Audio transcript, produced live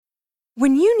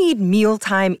When you need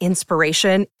mealtime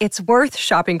inspiration, it's worth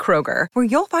shopping Kroger, where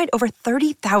you'll find over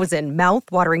 30,000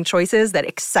 mouth-watering choices that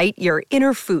excite your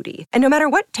inner foodie. And no matter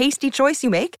what tasty choice you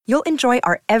make, you'll enjoy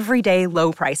our everyday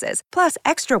low prices, plus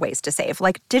extra ways to save,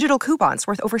 like digital coupons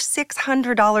worth over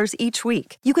 $600 each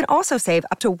week. You can also save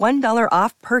up to $1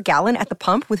 off per gallon at the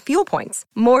pump with fuel points.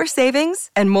 More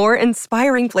savings and more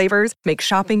inspiring flavors make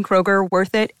shopping Kroger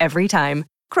worth it every time.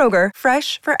 Kroger,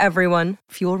 fresh for everyone.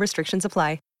 Fuel restrictions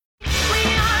apply.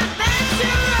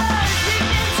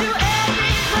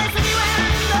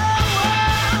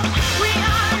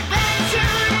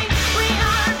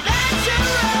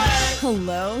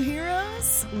 Hello,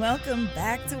 heroes. Welcome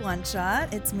back to One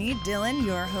Shot. It's me, Dylan,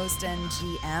 your host and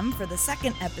GM for the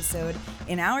second episode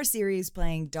in our series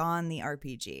playing Dawn the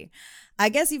RPG. I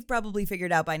guess you've probably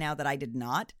figured out by now that I did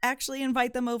not actually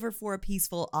invite them over for a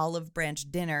peaceful olive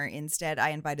branch dinner. Instead,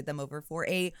 I invited them over for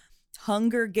a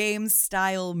Hunger Games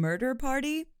style murder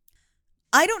party.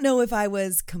 I don't know if I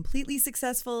was completely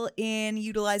successful in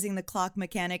utilizing the clock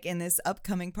mechanic in this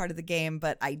upcoming part of the game,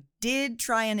 but I did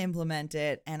try and implement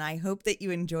it, and I hope that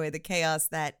you enjoy the chaos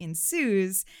that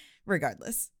ensues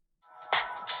regardless.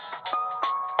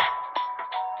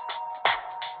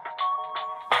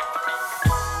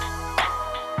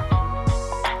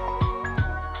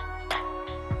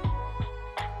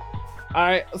 All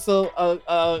right, so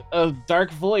a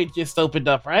dark void just opened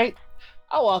up, right?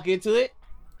 I'll walk into it.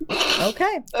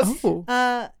 Okay.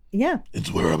 Yeah.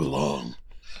 It's where I belong.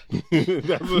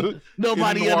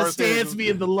 Nobody understands me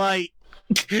in the light.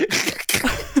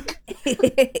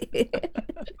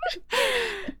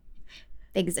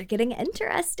 Things are getting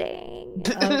interesting.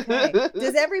 Okay.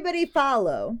 Does everybody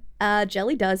follow?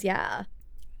 Jelly does, yeah.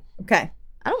 Okay.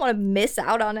 I don't want to miss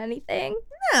out on anything.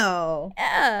 No.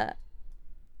 Yeah.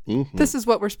 Mm-hmm. This is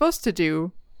what we're supposed to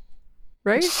do,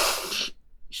 right?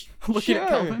 Looking at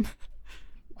Kelvin.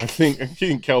 I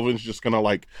think Kelvin's just gonna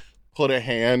like put a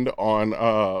hand on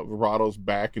Rado's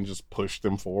back and just push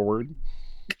them forward.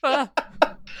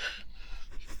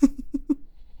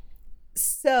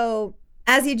 So,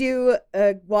 as you do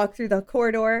walk through the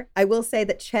corridor, I will say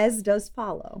that Ches does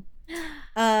follow.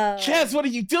 Chaz, what are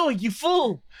you doing, you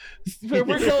fool? We're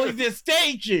going this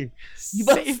danger. You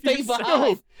must stay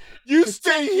behind. You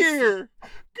stay here.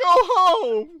 Go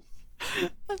home.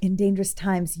 In dangerous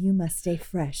times, you must stay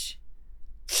fresh.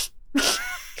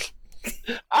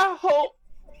 I hope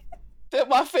that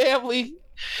my family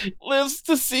lives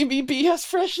to see me be as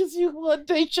fresh as you one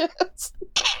day, Chaz.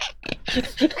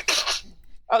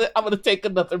 I'm going to take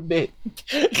another bit.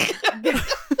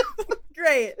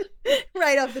 Great.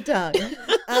 Right off the tongue.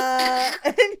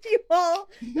 And you all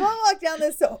walk down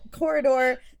this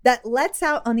corridor that lets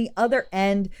out on the other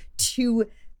end to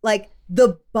like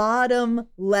the bottom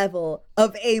level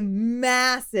of a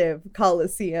massive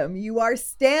coliseum. You are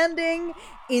standing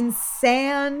in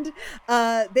sand.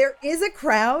 There is a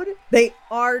crowd. They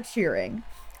are cheering.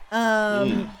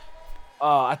 I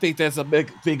think there's a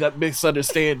big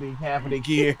misunderstanding happening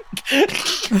here.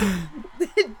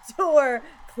 The door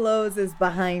closes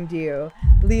behind you,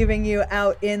 leaving you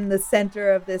out in the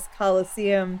center of this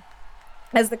coliseum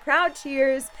as the crowd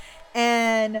cheers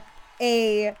and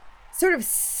a sort of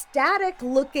static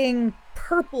looking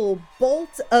purple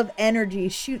bolt of energy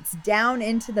shoots down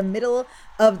into the middle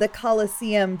of the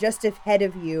coliseum just ahead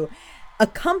of you,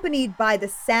 accompanied by the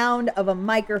sound of a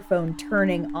microphone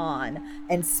turning on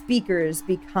and speakers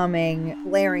becoming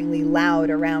blaringly loud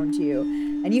around you.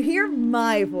 And you hear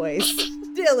my voice,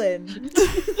 Dylan.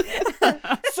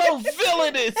 So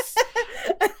villainous.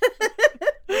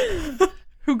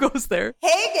 Who goes there?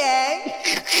 Hey, gang.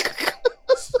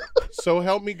 So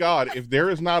help me God, if there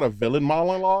is not a villain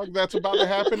monologue that's about to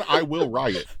happen, I will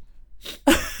riot.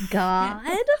 God?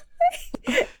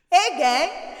 Hey, gang.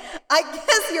 I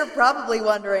guess you're probably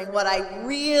wondering what I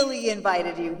really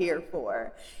invited you here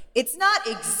for. It's not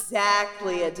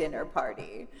exactly a dinner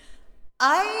party.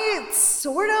 I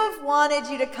sort of wanted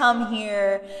you to come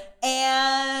here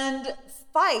and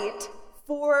fight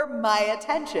for my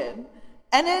attention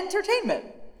and entertainment.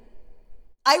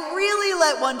 I really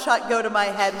let one shot go to my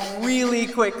head really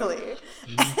quickly.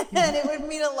 And it would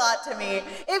mean a lot to me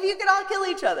if you could all kill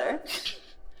each other.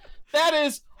 That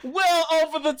is well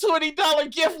over the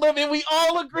 $20 gift limit we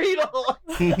all agreed on.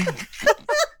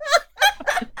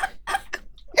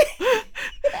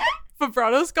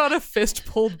 Vibrato's got a fist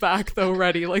pulled back though,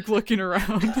 ready, like looking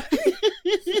around.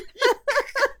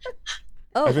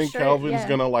 I think Calvin's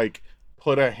gonna like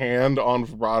put a hand on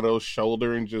Vibrato's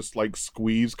shoulder and just like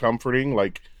squeeze comforting,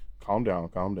 like, calm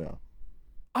down.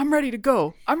 I'm ready to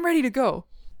go. I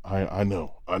I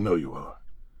know you are.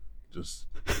 Just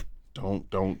don't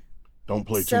Don't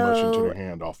play too much into their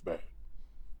hand off bat.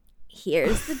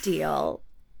 Here's the deal.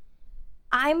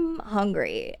 I'm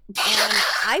hungry, and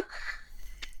I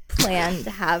plan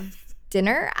to have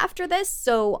dinner after this,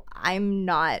 so I'm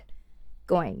not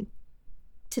going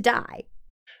to die.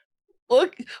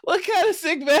 What kind of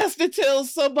sick bastard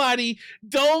tells somebody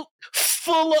don't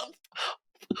full up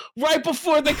right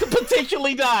before they could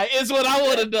potentially die is what I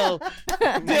want to know.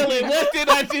 Dylan, what did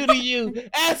I do to you?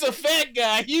 As a fat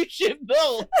guy, you should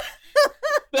know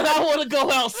that I want to go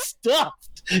out stuffed.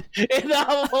 And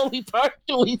I'm only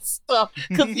partially stuffed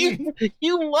because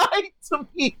you lied to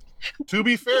me. To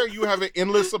be fair, you have an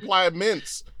endless supply of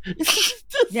mints.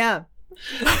 Yeah.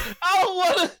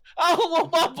 I don't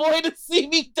want my boy to see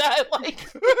me die like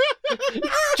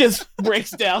just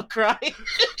breaks down crying.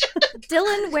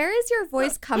 Dylan, where is your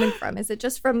voice coming from? Is it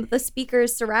just from the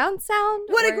speaker's surround sound?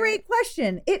 What a great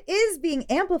question. It is being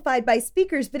amplified by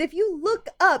speakers, but if you look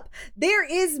up, there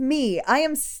is me. I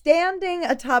am standing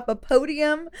atop a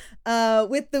podium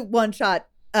with the One Shot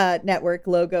Network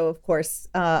logo, of course,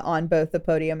 on both the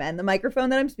podium and the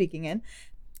microphone that I'm speaking in.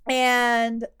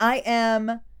 And I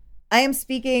am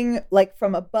speaking like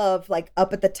from above, like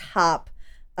up at the top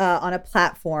on a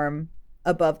platform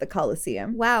above the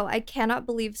Coliseum. Wow, I cannot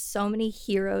believe so many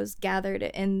heroes gathered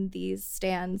in these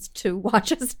stands to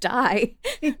watch us die.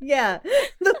 Yeah,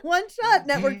 the One Shot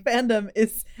Network fandom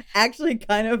is actually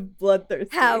kind of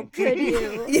bloodthirsty. How could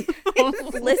you?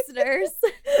 Listeners.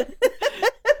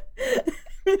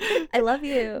 I love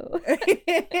you.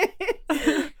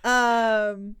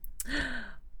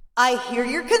 I hear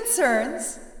your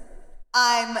concerns.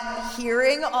 I'm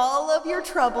hearing all of your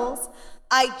troubles.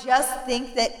 I just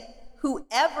think that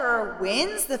whoever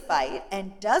wins the fight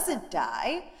and doesn't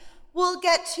die will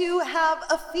get to have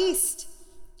a feast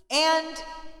and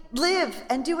live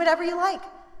and do whatever you like.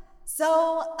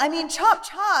 So, I mean, chop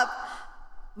chop,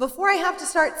 before I have to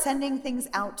start sending things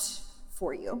out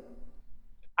for you.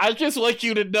 I just want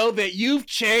you to know that you've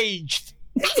changed.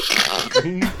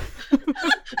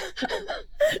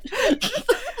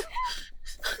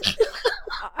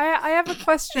 I have a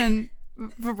question.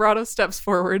 Vibrato steps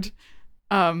forward.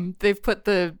 They've put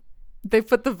the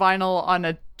vinyl on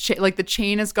a like the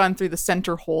chain has gone through the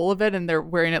center hole of it, and they're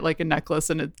wearing it like a necklace,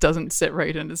 and it doesn't sit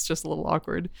right, and it's just a little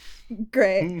awkward.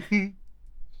 Great.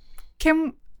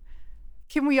 Can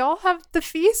we all have the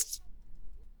feast?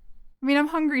 I mean, I'm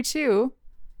hungry too.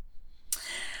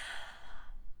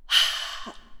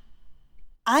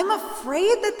 I'm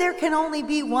afraid that there can only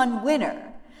be one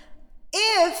winner.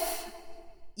 If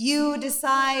you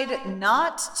decide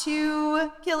not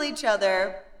to kill each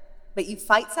other, but you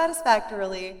fight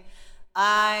satisfactorily,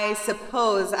 I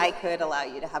suppose I could allow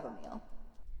you to have a meal.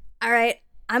 All right,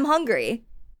 I'm hungry.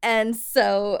 And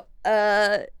so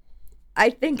I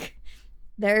think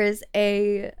there is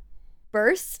a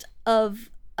burst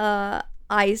of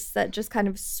ice that just kind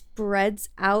of spreads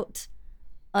out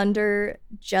under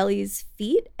Jelly's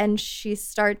feet, and she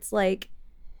starts like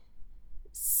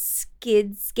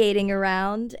skating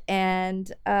around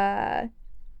and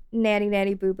nanny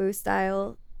nanny boo boo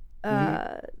style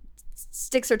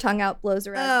sticks her tongue out, blows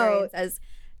around her, and says,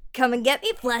 "Come and get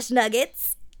me, flesh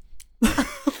nuggets."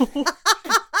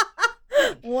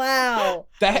 Wow.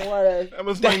 That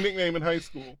was my nickname in high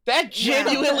school. That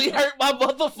genuinely hurt my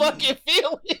motherfucking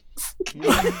feelings.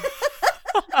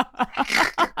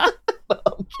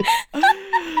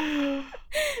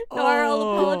 Nora, I'll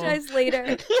apologize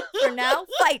later. For now,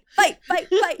 fight.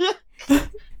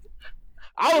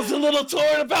 I was a little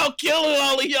torn about killing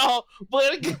all of y'all,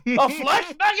 but a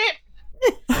flesh nugget?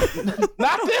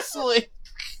 Not this one.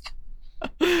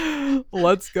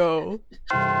 Let's go.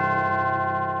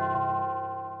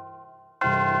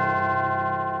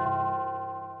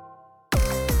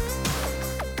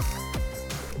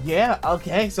 Yeah,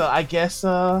 okay, so I guess,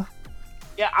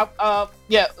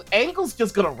 Angle's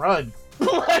just gonna run.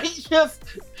 The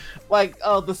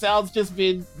sound's just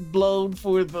been blown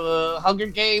for the Hunger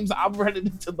Games. I'm running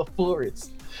into the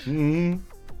forest. Mm-hmm.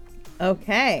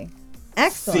 Okay.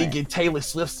 Excellent. Singing Taylor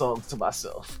Swift songs to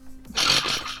myself.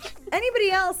 Anybody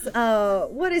else?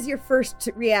 What is your first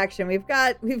reaction? We've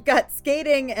got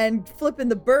skating and flipping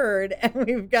the bird, and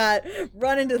we've got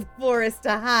run into the forest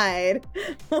to hide.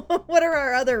 What are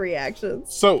our other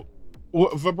reactions? So,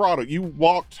 Vibrato, you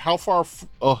walked. How far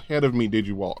ahead of me did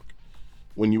you walk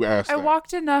when you asked? I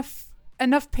walked enough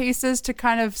paces to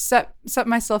kind of set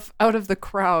myself out of the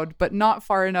crowd, but not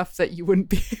far enough that you wouldn't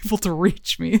be able to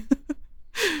reach me.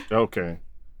 Okay.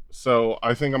 So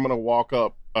I think I'm going to walk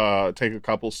up, take a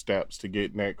couple steps to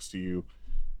get next to you,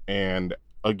 and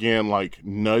again, like,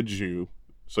 nudge you.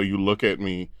 So you look at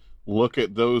me, look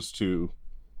at those two,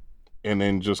 and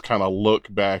then just kind of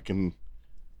look back and,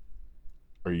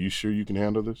 are you sure you can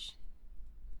handle this?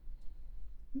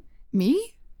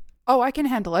 Me? Oh, I can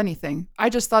handle anything. I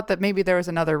just thought that maybe there was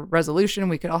another resolution.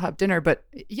 We could all have dinner, but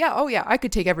yeah, oh yeah, I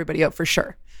could take everybody out for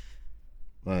sure.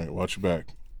 All right, watch your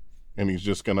back. And he's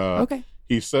just gonna, Okay.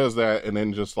 he says that and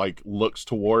then just like looks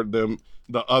toward them,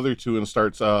 the other two, and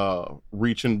starts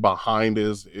reaching behind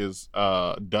his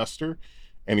duster,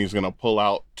 and he's gonna pull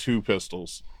out 2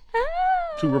 pistols.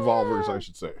 2 revolvers, I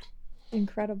should say.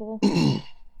 Incredible.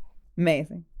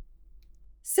 Amazing.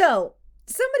 So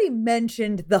somebody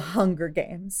mentioned the Hunger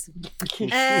Games.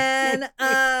 And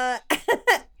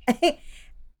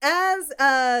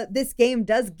as this game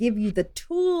does give you the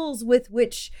tools with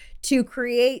which to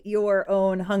create your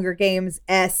own Hunger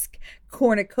Games-esque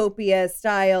cornucopia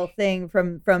style thing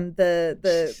from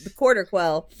the Quarter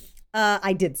Quell,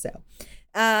 I did so.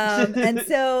 And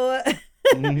so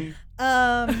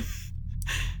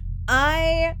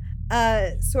I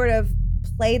sort of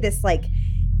play this, like,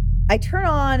 I turn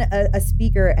on a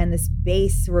speaker and this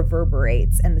bass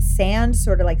reverberates and the sand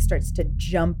sort of like starts to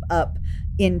jump up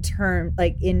in turn,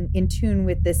 like in tune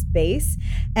with this bass.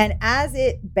 And as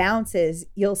it bounces,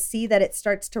 you'll see that it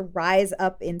starts to rise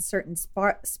up in certain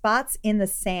spots in the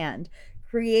sand,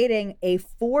 creating a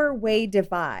 4-way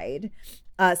divide,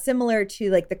 similar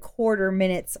to like the quarter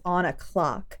minutes on a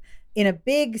clock, in a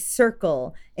big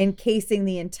circle encasing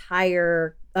the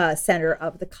entire center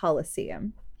of the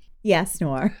Colosseum. Yes,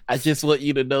 Noir. I just want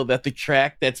you to know that the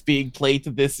track that's being played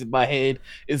to this in my head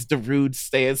is the Rude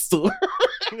Sandstorm.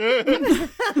 Same.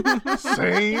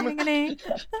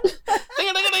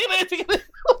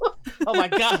 Oh my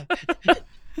god.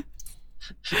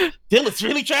 Dylan's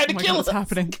really trying to Oh my kill God, us. what's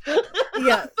happening?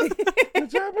 Yeah.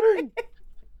 What's happening?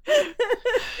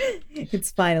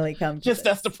 It's finally come to Just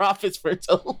this. as the prophets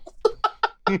foretold.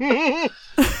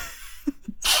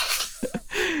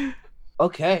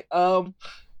 Okay.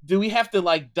 Do we have to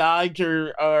like dodge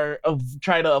or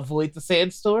try to avoid the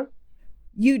sandstorm?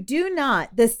 You do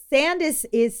not. The sand is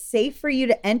safe for you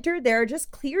to enter. There are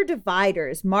just clear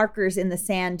dividers, markers in the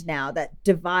sand now that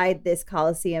divide this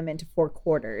Colosseum into 4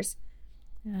 quarters.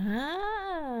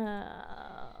 Oh,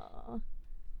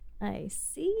 I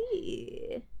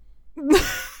see.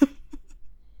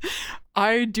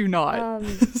 I do not.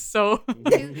 So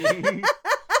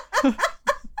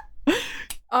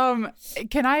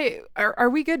can are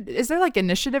we good? Is there like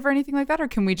initiative or anything like that, or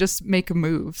can we just make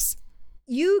moves?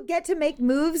 You get to make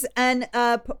moves, and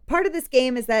part of this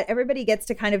game is that everybody gets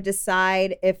to kind of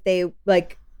decide if they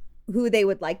like who they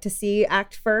would like to see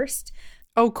act first.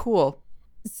 Oh, cool.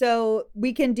 So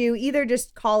we can do either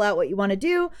just call out what you want to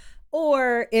do,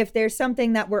 or if there's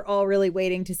something that we're all really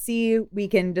waiting to see, we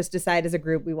can just decide as a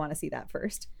group we want to see that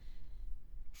first.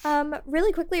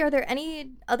 Really quickly, are there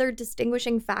any other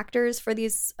distinguishing factors for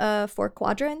these 4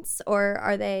 quadrants, or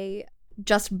are they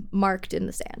just marked in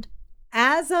the sand?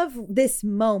 As of this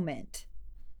moment,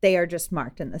 they are just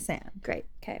marked in the sand. Great.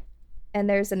 Okay. And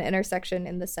there's an intersection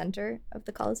in the center of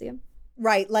the Colosseum.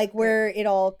 Right, like where it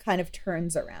all kind of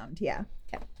turns around. Yeah.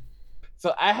 Okay.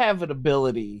 So I have an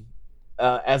ability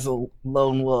as a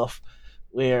lone wolf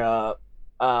where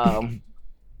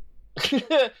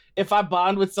if I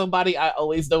bond with somebody, I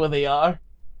always know where they are.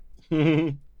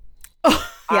 Yep.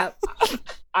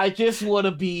 I just want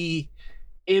to be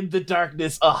in the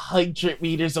darkness 100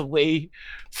 meters away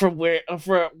from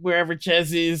wherever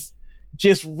Ches is,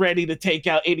 just ready to take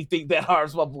out anything that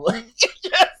harms my boy.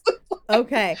 Yes.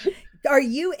 Okay. Are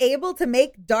you able to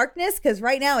make darkness? Because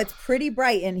right now it's pretty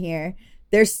bright in here.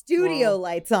 There's studio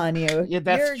lights on you. Yeah,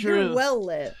 that's true. You're well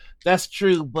lit. That's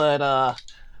true, but I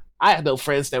have no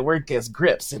friends that work as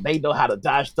grips and they know how to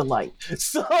dodge the light.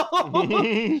 So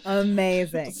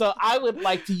Amazing. So I would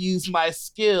like to use my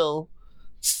skill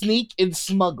Sneak and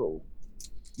Smuggle.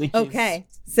 Which Okay.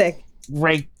 Sick. is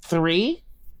rank 3.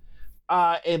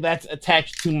 And that's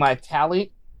attached to my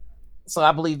talent. So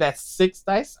I believe that's 6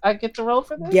 dice I get to roll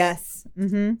for this. Yes.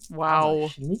 Mm-hmm. Wow.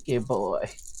 Sneaky boy.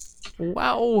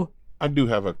 Wow. I do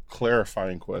have a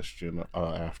clarifying question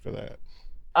after that.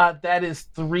 That is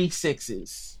 3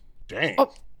 6s. Dang.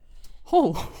 Oh.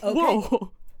 Okay.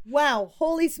 Whoa. Wow.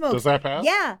 Holy smokes. Does that pass?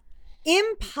 Yeah.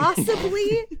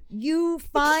 Impossibly, you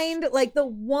find like the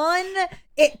one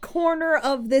corner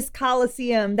of this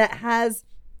Colosseum that has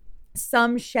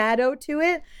some shadow to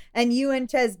it, and you and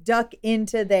Ches duck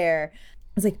into there. I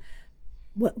was like,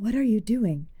 what are you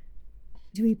doing?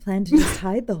 Do we plan to just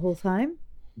hide the whole time?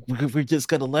 We're just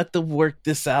going to let them work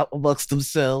this out amongst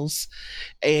themselves.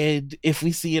 And if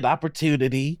we see an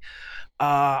opportunity,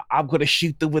 I'm going to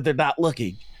shoot them when they're not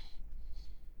looking.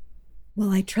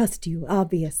 Well, I trust you,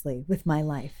 obviously, with my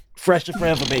life. Fresh and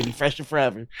forever, baby. Fresh and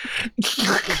forever.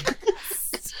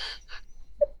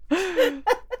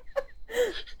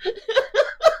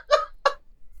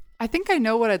 I think I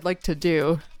know what I'd like to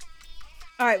do.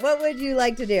 All right, what would you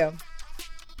like to do?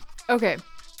 Okay,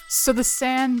 so the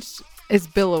sand is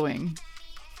billowing.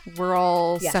 We're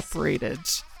all Yes. separated.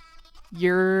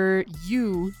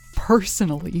 You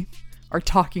personally are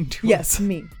talking to Yes, us.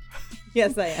 me.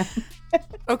 Yes, I am.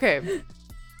 Okay.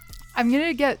 I'm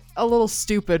gonna get a little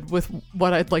stupid with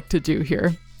what I'd like to do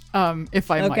here,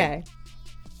 if I might. Okay.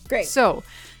 Great. So,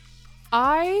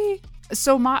 the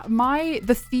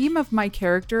theme of my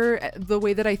character, the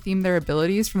way that I theme their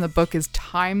abilities from the book is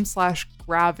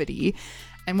time/gravity,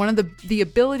 and one of the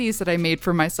abilities that I made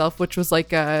for myself, which was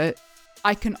like I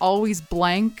can always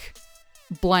blank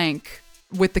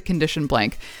with the condition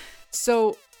blank.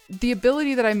 So the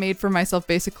ability that I made for myself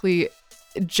basically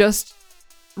just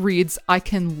reads, I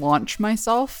can launch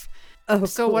myself. Oh,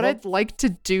 So cool. what I'd like to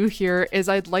do here is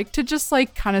I'd like to just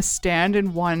like kind of stand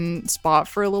in one spot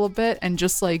for a little bit and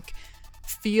just like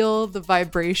feel the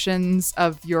vibrations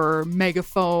of your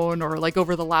megaphone or like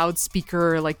over the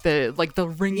loudspeaker, like the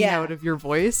ringing Yeah. out of your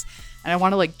voice. And I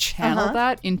want to like channel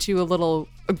that into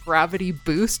a gravity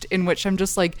boost in which I'm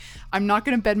just like, I'm not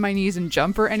going to bend my knees and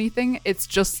jump or anything. It's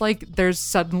just like there's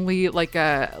suddenly like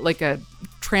a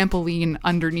trampoline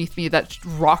underneath me that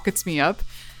rockets me up.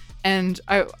 And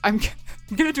I'm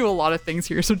going to do a lot of things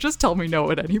here, so just tell me no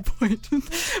at any point.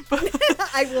 But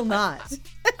I will not.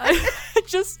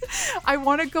 I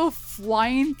want to go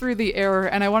flying through the air,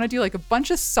 and I want to do like a bunch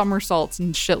of somersaults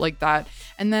and shit like that.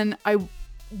 And then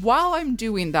while I'm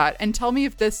doing that, and tell me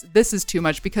if this is too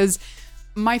much, because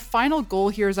my final goal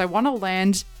here is I want to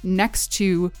land next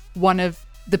to one of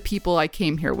the people I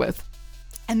came here with.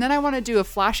 And then I want to do a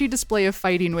flashy display of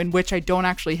fighting in which I don't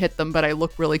actually hit them, but I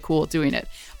look really cool doing it.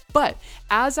 But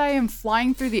as I am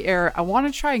flying through the air, I want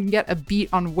to try and get a beat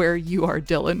on where you are,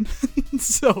 Dylan.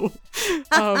 So,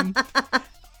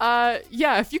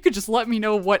 yeah, if you could just let me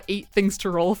know what 8 things to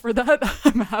roll for that,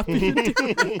 I'm happy to do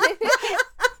it.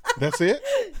 That's it?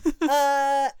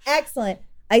 Excellent.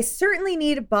 I certainly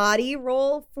need a body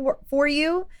roll for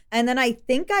you. And then I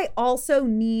think I also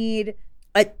need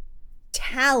a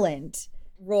talent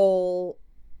roll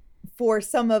for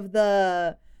some of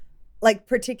the like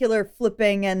particular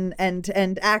flipping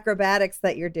and acrobatics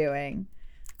that you're doing.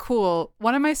 Cool.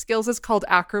 One of my skills is called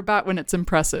acrobat when it's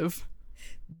impressive.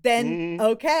 Then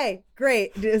okay,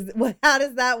 great. How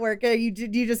does that work? Do you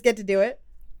just get to do it?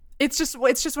 It's just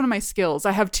one of my skills.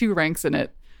 I have 2 ranks in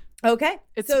it. Okay,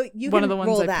 It's so you one can of the ones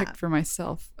roll I that. picked for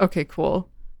myself. Okay,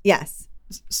 cool. Yes.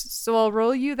 So I'll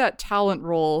roll you that talent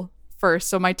roll first.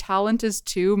 So my talent is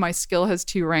 2. My skill has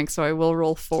 2 ranks, so I will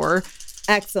roll 4.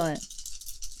 Excellent.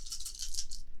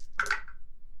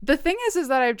 The thing is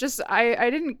that I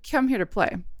didn't come here to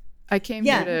play. I came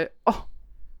here to. Oh,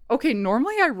 okay.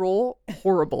 Normally I roll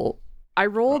horrible. I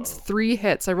rolled 3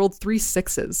 hits. I rolled 3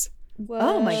 6s. Whoa.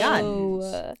 Oh my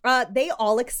God. They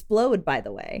all explode, by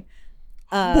the way.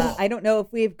 I don't know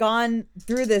if we've gone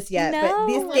through this yet, but No.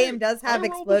 this game does have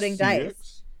exploding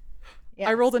dice. Yes.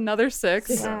 I rolled another 6,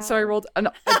 Wow. so I rolled an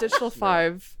additional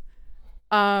 5.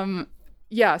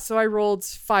 Yeah. So I rolled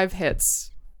 5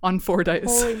 hits on 4 dice.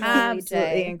 Holy moly, Absolutely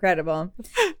Jay. incredible.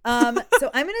 So I'm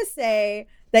going to say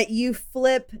that you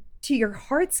flip to your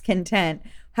heart's content,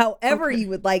 however you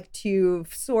would like to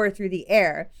soar through the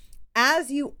air.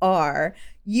 As you are,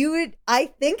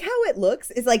 I think how it looks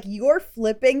is like you're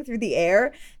flipping through the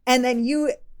air and then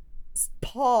you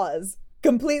pause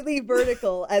completely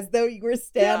vertical as though you were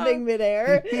standing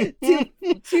midair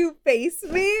to face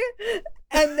me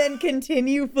and then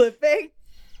continue flipping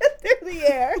through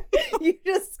the air. You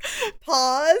just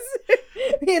pause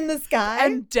in the sky.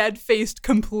 I'm dead faced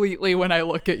completely when I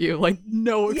look at you, like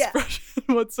no Yeah. expression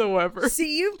whatsoever. So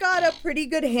you've got a pretty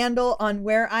good handle on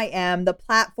where I am, the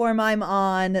platform I'm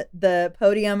on, the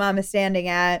podium I'm standing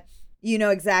at. You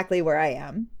know exactly where I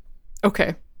am.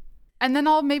 Okay. And then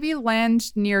I'll maybe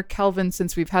land near Kelvin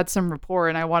since we've had some rapport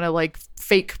and I want to like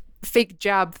fake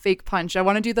jab, fake punch. I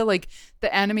want to do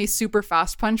the anime super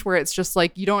fast punch where it's just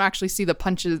like you don't actually see the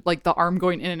punches, like the arm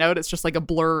going in and out. It's just like a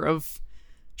blur of,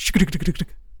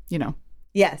 you know.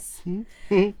 Yes.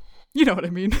 You know what I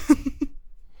mean?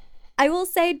 I will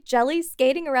say Jelly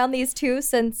skating around these two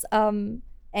since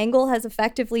Angle has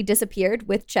effectively disappeared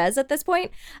with Ches at this point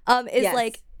is Yes.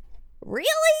 like, really?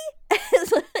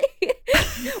 Is like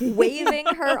waving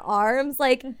her arms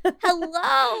like,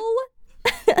 hello.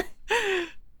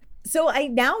 So I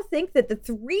now think that the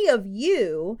 3 of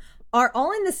you are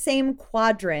all in the same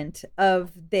quadrant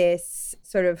of this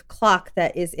sort of clock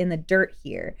that is in the dirt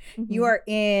here. You are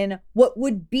in what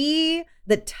would be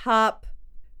the top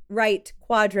right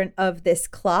quadrant of this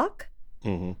clock.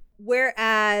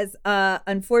 Whereas,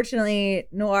 unfortunately,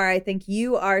 Noir, I think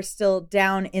you are still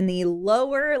down in the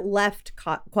lower left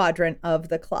quadrant of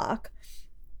the clock.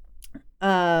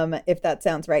 If that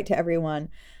sounds right to everyone.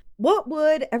 What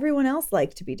would everyone else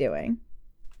like to be doing?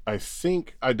 I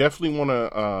think I definitely want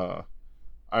to.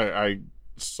 I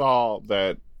saw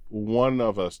that one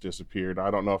of us disappeared.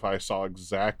 I don't know if I saw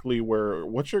exactly where.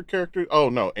 What's your character? Oh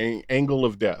no, Angle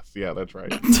of Death. Yeah, that's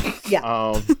right.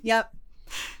 Yeah. Yep.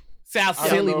 Sounds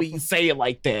silly when you say it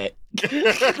like that.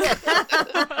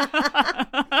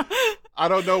 I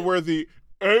don't know where the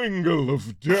Angle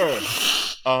of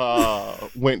Death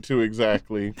went to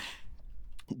exactly.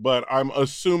 But I'm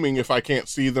assuming if I can't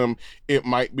see them, it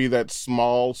might be that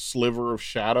small sliver of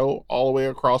shadow all the way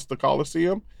across the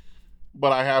Colosseum.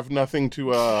 But I have nothing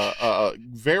to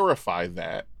verify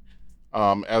that.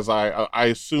 As I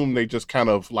assume they just kind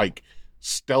of like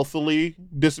stealthily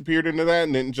disappeared into that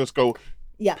and then just go,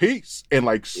 peace, and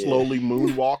like slowly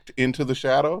moonwalked into the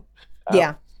shadow.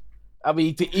 Yeah. I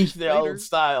mean, to each their own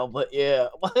style, but yeah.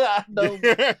 I know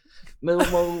no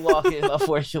moonwalking,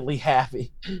 unfortunately,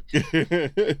 happy.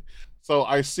 So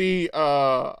I see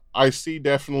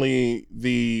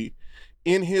definitely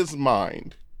in his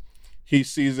mind, he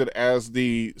sees it as let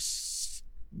me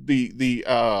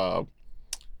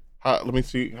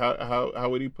see, how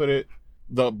would he put it?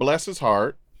 The bless his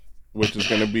heart, which is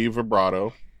going to be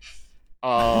vibrato.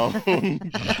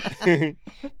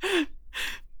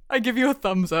 I give you a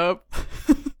thumbs up.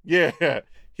 Yeah,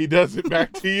 he does it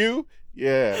back to you.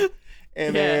 Yeah.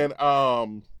 And then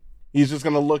he's just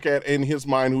going to look at, in his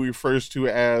mind, who he refers to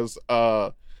as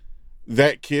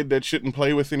that kid that shouldn't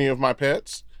play with any of my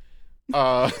pets.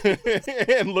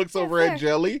 And looks over at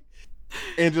Jelly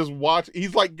and just watch.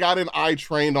 He's like got an eye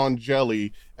trained on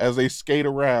Jelly as they skate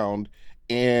around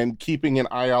and keeping an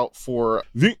eye out for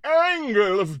the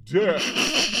Angle of Death.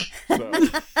 So,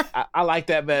 I like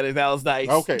that better. That was nice.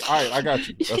 Okay, all right, I got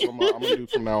you. That's what I'm going to do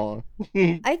from now on.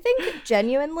 I think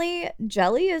genuinely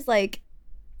Jelly is like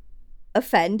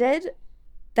offended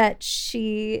that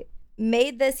she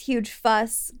made this huge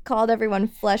fuss, called everyone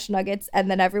flesh nuggets,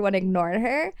 and then everyone ignored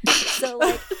her. So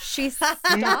like she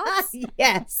stops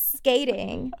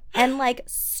skating and like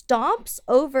stomps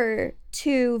over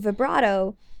to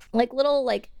Vibrato, like little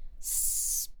like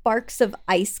sparks of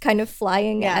ice kind of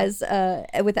flying as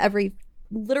with every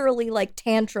literally like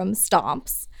tantrum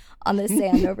stomps on the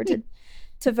sand over to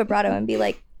Vibrato and be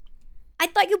like, I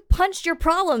thought you punched your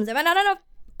problems. Am I not enough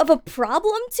of a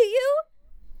problem to you?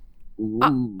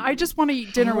 I just want to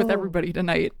eat dinner with everybody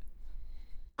tonight.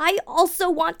 I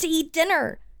also want to eat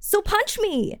dinner, so punch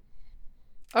me.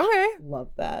 Okay.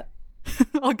 Love that.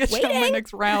 I'll get you on my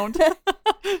next round.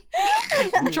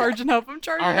 I'm charging up.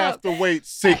 I have to wait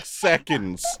 6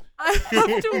 seconds. I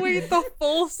have to wait the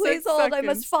full 6 Please hold. seconds. I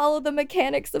must follow the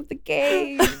mechanics of the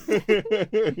game.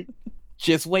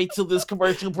 Just wait till this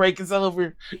commercial break is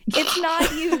over. It's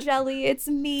not you, Jelly. It's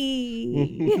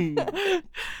me.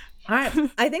 All right.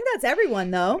 I think that's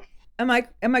everyone, though. Am I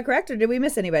correct, or did we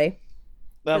miss anybody?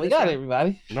 No, we got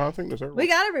everybody. No, I think that's everyone. We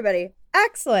got everybody.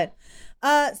 Excellent.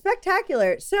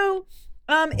 Spectacular. So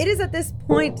it is at this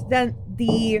point that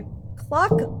the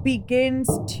clock begins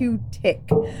to tick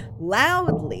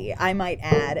loudly, I might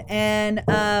add. And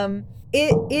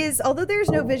it is, although there's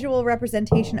no visual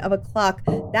representation of a clock,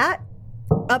 that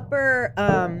upper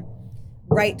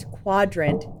right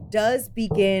quadrant does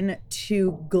begin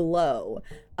to glow.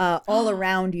 All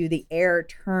around you, the air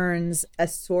turns a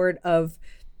sort of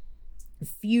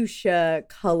fuchsia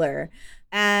color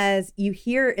as you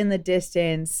hear in the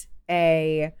distance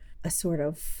a sort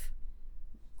of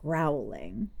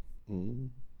growling.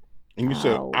 And you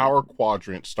said our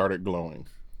quadrant started glowing.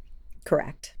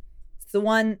 Correct. It's the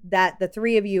one that the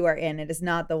three of you are in. It is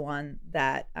not the one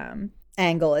that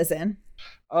Angle is in.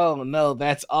 Oh no,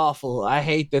 that's awful. I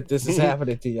hate that this is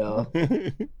happening to y'all.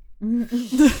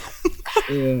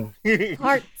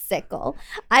 Heartsickle.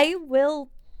 I will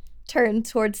turn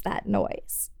towards that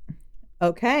noise.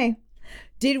 Okay.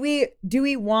 Do we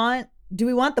want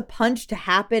the punch to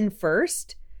happen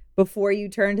first before you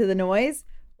turn to the noise,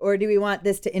 or do we want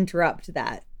this to interrupt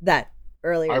that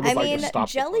earlier? I mean,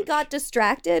 Jelly got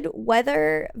distracted.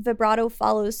 Whether Vibrato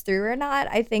follows through or not,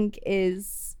 I think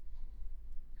is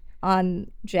on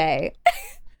Jay.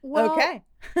 Well, okay.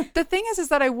 The thing is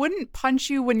that I wouldn't punch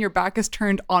you when your back is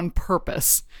turned on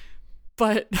purpose.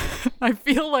 But I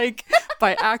feel like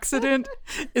by accident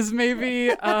is maybe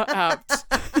apt.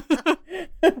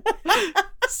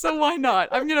 So why not?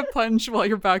 I'm gonna punch while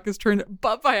your back is turned,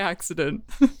 but by accident.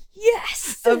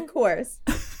 Yes. Of course.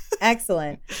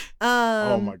 Excellent.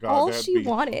 Oh my god, all that'd she be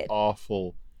wanted.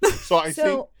 awful. So I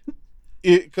think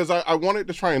because I wanted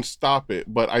to try and stop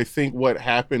it, but I think what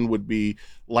happened would be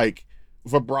like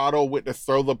Vibrato went to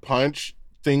throw the punch,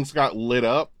 things got lit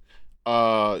up,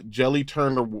 Jelly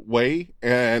turned away,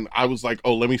 and I was like,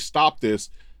 oh, let me stop this.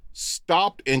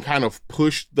 Stopped and kind of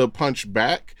pushed the punch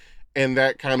back, and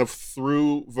that kind of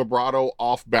threw Vibrato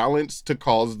off balance to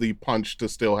cause the punch to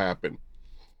still happen.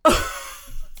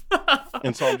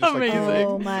 And so I'm just Amazing. like,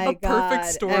 oh my A god. perfect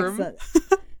storm. Excellent.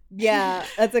 Yeah,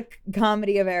 that's a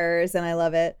comedy of errors, and I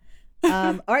love it.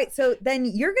 All right, so then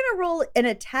you're gonna roll an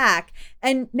attack,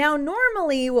 and now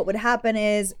normally what would happen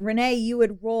is Renee, you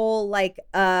would roll like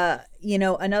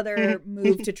another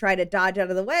move to try to dodge out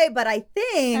of the way, but I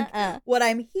think what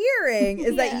I'm hearing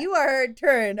is that Yeah. you are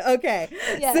turned. Okay,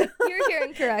 Yeah, so- you're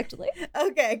hearing correctly.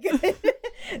 okay, good.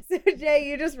 So Jay,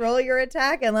 you just roll your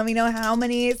attack and let me know how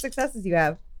many successes you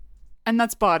have. And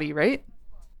that's body, right?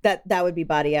 That would be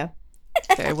body, yeah.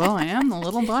 Okay, well, I am the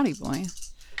little body boy.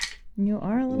 You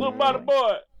are a little Little body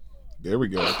boy. there we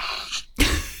go.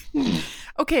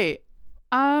 Okay.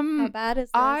 How bad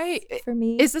is this for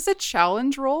me? Is this a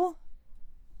challenge roll?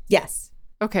 Yes.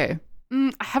 Okay.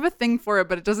 I have a thing for it,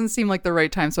 but it doesn't seem like the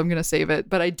right time, so I'm going to save it.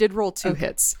 But I did roll 2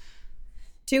 hits.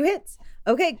 2 hits.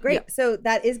 Okay, great. Yeah. So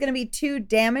that is going to be 2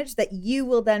 damage that you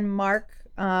will then mark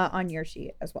on your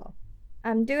sheet as well.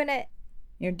 I'm doing it.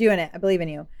 You're doing it. I believe in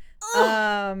you.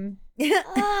 Oh,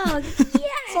 yes.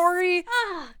 Sorry.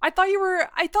 Ah, I thought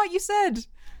you said.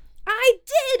 I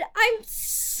did. I'm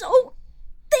so.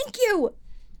 Thank you.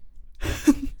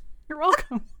 You're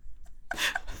welcome.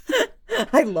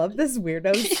 I love this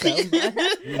weirdo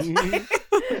so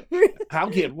much. I'll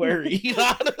get worried,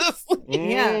 honestly.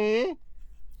 Yeah.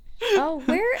 Oh,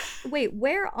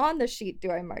 where on the sheet do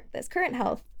I mark this? Current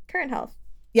health.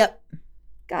 Yep.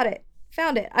 Got it.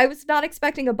 Found it. I was not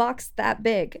expecting a box that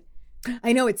big.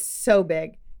 I know, it's so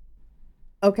big.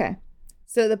 Okay.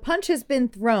 So the punch has been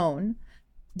thrown.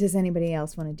 Does anybody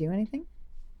else want to do anything?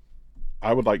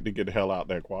 I would like to get the hell out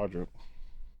that quadrant.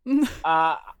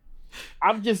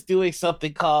 I'm just doing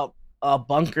something called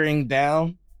bunkering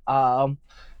down. And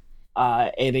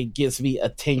it gives me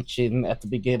attention at the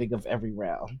beginning of every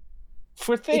round.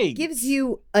 For things. It gives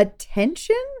you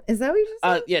attention? Is that what you just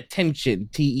said? Yeah, tension.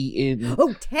 TEN.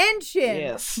 Oh, tension.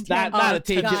 Yes, not Oh,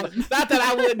 attention. God. Not that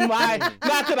I wouldn't mind.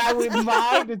 Not that I wouldn't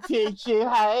mind attention.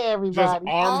 Hi, Just everybody.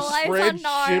 arms All eyes spread, on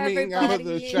Nar, shimmying out of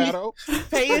the everybody. shadow.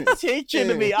 Pay attention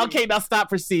to me. Okay, now stop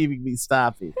perceiving me.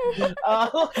 Stop it.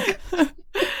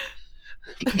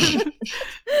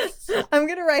 I'm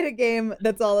going to write a game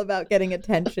that's all about getting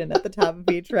attention at the top of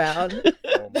each round.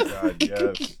 Oh my god,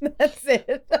 yes. That's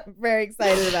it. I'm very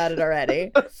excited about it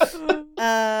already.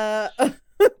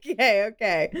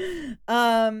 Okay.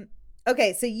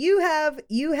 Okay, so you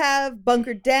have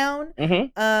bunkered down.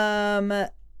 Mhm.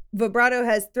 Vibrato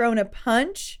has thrown a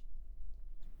punch.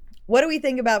 What do we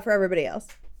think about for everybody else?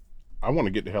 I want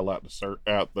to get the hell out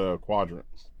the quadrant.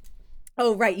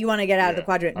 Oh, right. You want to get out of the Yeah.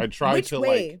 quadrant. I tried Which to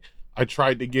way? I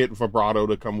tried to get Vibrato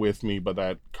to come with me, but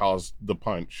that caused the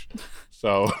punch.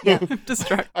 So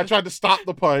Distracted. I tried to stop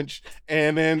the punch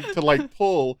and then to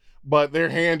pull, but their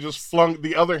hand just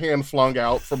the other hand flung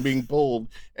out from being pulled,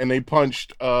 and they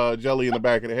punched Jelly in the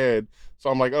back of the head. So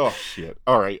I'm like, oh shit.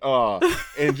 All right.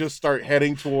 And just start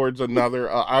heading towards another,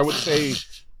 I would say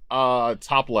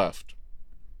top left.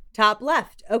 Top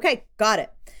left. Okay, got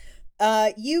it.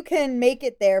 You can make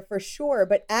it there for sure,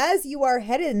 but as you are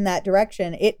headed in that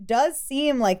direction, it does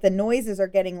seem like the noises are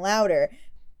getting louder.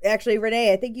 Actually,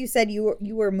 Renee, I think you said you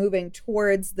were moving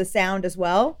towards the sound as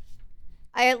well.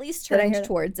 I at least Did I hear turned that?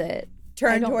 towards it. I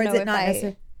Turn don't towards know it, if not I-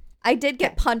 necessarily. I did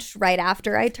get punched right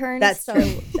after I turned. That's so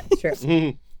true. That's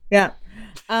true. Yeah.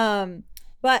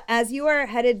 But as you are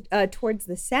headed towards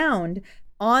the sound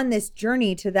on this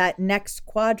journey to that next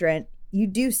quadrant, you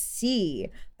do see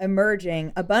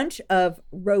emerging a bunch of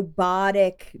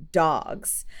robotic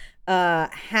dogs,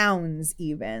 hounds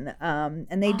even,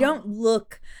 and they don't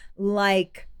look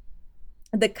like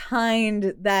the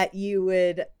kind that you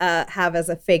would have as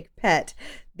a fake pet.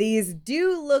 These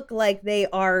do look like they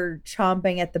are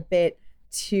chomping at the bit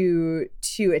to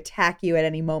attack you at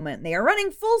any moment. They are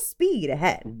running full speed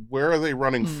ahead Where are they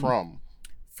running from?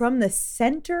 from the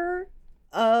center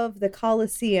of the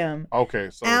Colosseum Okay,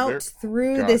 so out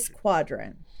through got this you.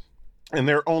 quadrant and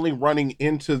they're only running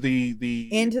into the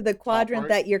into the quadrant right?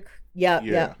 that you're.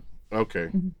 Yeah. Okay.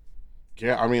 Mhm.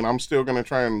 Yeah, I mean, I'm still gonna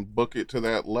try and book it to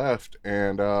that left,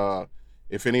 and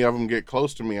if any of them get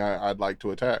close to me, I'd like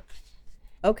to attack.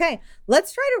 Okay,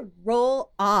 let's try to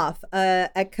roll off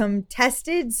a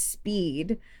contested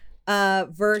speed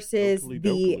versus Dokey the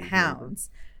dokey, hounds,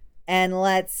 and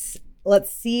let's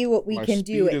see what we My can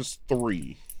do. speed is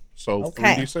 3, so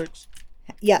Okay. 3d6.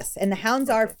 Yes, and the hounds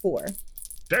are 4.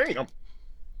 Damn.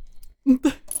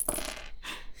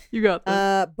 You got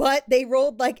this. But they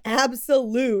rolled like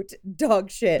absolute dog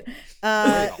shit.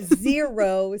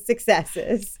 0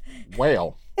 successes.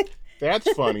 Well,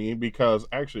 that's funny because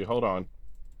actually, hold on,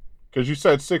 because you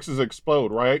said 6s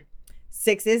explode, right?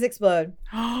 6s explode.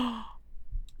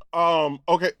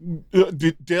 Okay,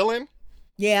 Dylan.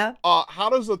 Yeah. How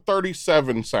does a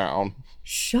 37 sound?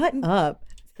 Shut up.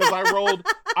 Because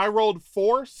I rolled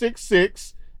 4, 6,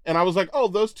 6, and I was like, oh,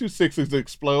 those 2 6s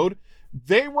explode.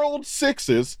 They rolled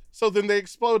 6s, so then they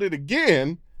exploded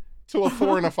again to a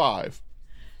 4 and a 5.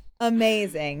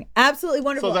 Amazing. Absolutely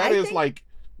wonderful. So that I is think- like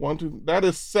 1, 2. That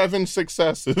is 7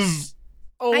 successes.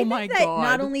 Oh I think my that god.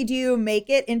 not only do you make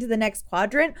it into the next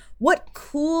quadrant, what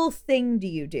cool thing do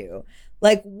you do?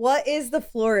 Like, what is the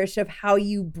flourish of how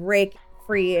you break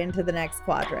free into the next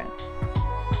quadrant?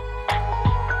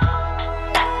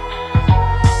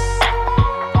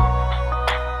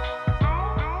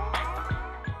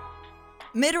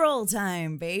 Mid-roll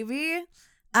time, baby.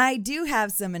 I do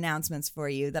have some announcements for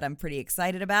you that I'm pretty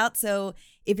excited about. So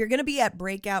if you're going to be at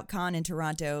Breakout Con in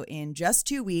Toronto in just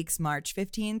 2 weeks, March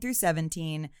 15 through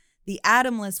 17, the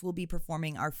Atomless will be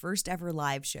performing our first ever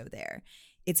live show there.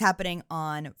 It's happening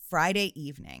on Friday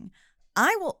evening.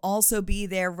 I will also be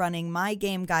there running my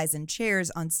game Guys and Chairs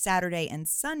on Saturday and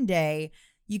Sunday.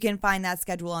 You can find that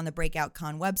schedule on the Breakout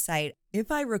Con website.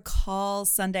 If I recall,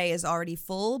 Sunday is already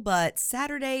full, but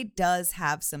Saturday does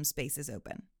have some spaces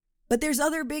open. But there's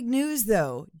other big news,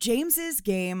 though. James's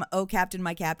game, Oh Captain,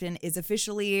 My Captain, is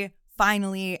officially,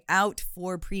 finally out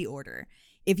for pre-order.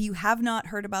 If you have not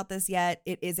heard about this yet,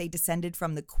 it is a Descended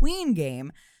from the Queen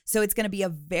game, so it's going to be a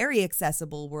very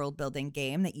accessible world-building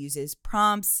game that uses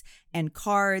prompts and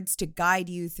cards to guide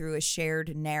you through a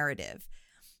shared narrative.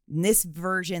 This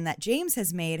version that James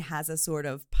has made has a sort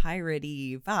of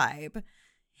piratey vibe.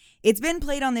 It's been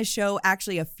played on this show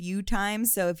actually a few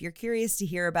times, so if you're curious to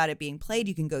hear about it being played,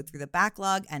 you can go through the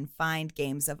backlog and find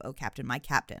games of Oh Captain, My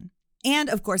Captain. And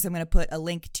of course, I'm going to put a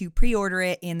link to pre-order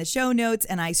it in the show notes,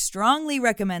 and I strongly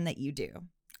recommend that you do.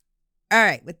 All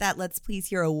right, with that, let's please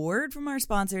hear a word from our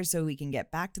sponsors so we can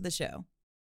get back to the show.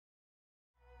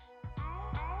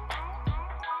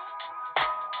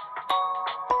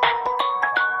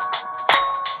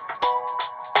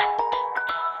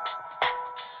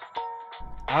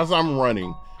 As I'm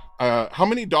running, how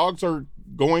many dogs are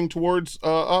going towards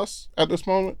us at this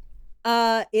moment?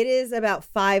 It is about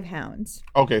 5 hounds.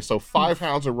 Okay, so 5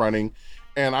 hounds are running,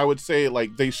 and I would say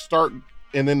like they start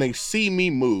and then they see me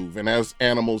move, and as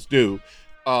animals do,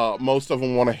 most of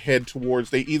them want to head towards.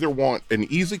 They either want an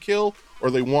easy kill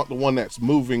or they want the one that's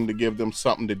moving to give them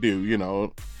something to do, you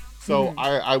know. So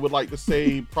I would like to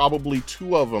say probably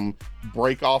 2 of them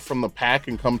break off from the pack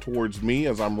and come towards me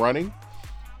as I'm running.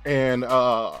 And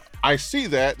I see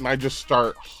that and I just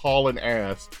start hauling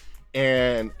ass.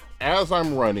 And as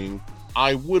I'm running,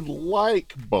 I would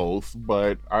like both,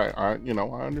 but I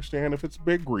understand if it's a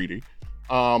bit greedy.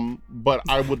 But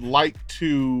I would like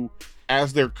to,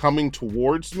 as they're coming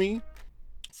towards me,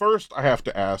 first I have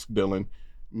to ask Dylan,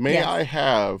 may Yes. I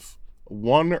have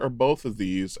one or both of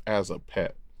these as a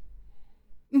pet?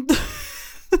 Because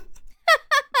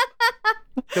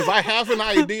I have an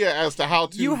idea as to how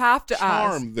to You have to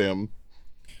charm them,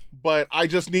 but I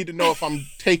just need to know if I'm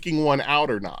taking one out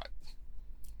or not.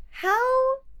 How?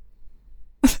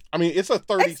 I mean, it's a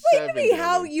 37. Explain to me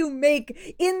how Dylan. you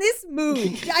make in this mood. I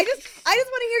just want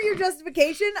to hear your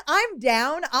justification. I'm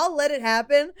down. I'll let it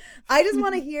happen. I just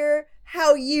want to hear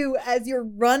how you, as you're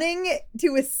running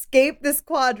to escape this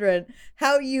quadrant,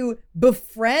 how you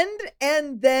befriend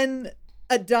and then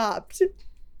adopt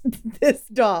this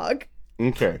dog.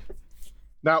 Okay.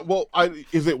 Now, well,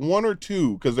 is it 1 or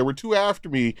 2? Because there were 2 after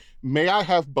me. May I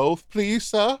have both, please,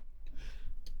 sir?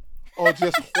 Or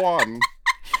just one?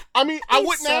 I mean, I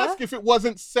wouldn't sir? ask if it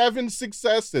wasn't 7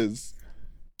 successes.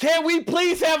 Can we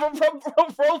please have a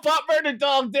robot murder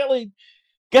dog, Dylan?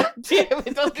 God damn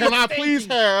it! Don't Can be I stingy. please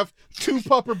have 2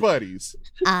 pupper buddies?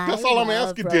 That's all I'm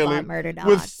asking, Dylan.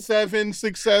 With 7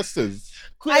 successes.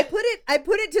 I put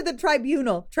it to the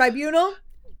tribunal. Tribunal,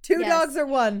 2 Yes. dogs or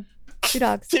 1. 2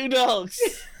 dogs. 2 dogs.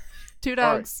 2 All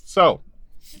right, dogs. so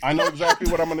I know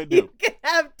exactly what I'm going to do. You can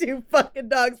have 2 fucking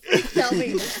dogs. Please tell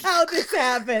me how this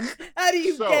happened. How do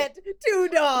you So- get 2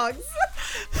 dogs?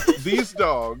 These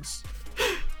dogs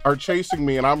are chasing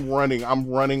me and I'm running,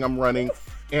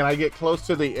 and I get close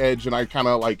to the edge and I kind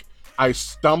of like I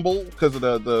stumble because of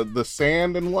the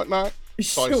sand and whatnot.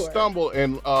 So I stumble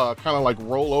and kind of like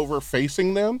roll over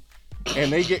facing them,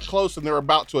 and they get close and they're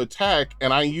about to attack,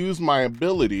 and I use my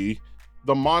ability,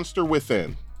 the monster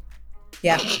within.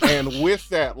 Yeah. And with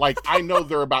that, like, I know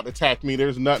they're about to attack me.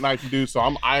 There's nothing I can do. So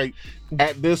I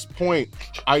at this point,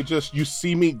 you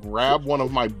see me grab one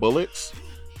of my bullets,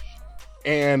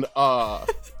 and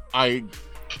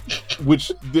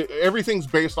everything's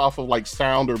based off of like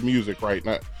sound or music right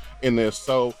now in this.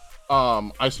 So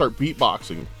I start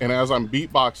beatboxing, and as I'm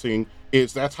beatboxing,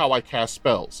 that's how I cast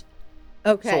spells.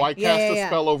 Okay. So I cast a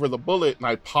spell over the bullet, and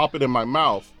I pop it in my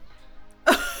mouth,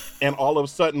 and all of a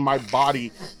sudden my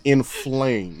body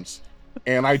inflames,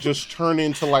 and I just turn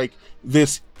into like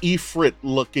this Ifrit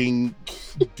looking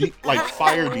like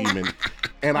fire demon,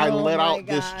 and I let out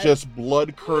this just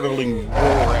blood curdling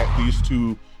roar at these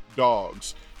two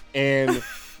dogs, and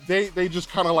they just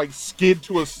kind of like skid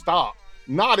to a stop,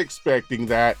 not expecting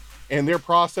that, and their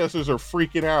processors are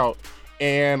freaking out,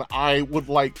 and I would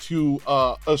like to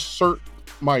assert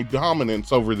my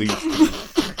dominance over these two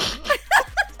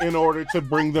in order to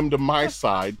bring them to my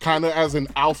side, kind of as an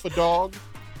alpha dog.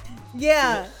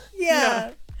 Yeah.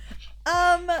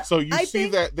 So you see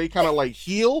that they kind of like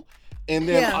heal, and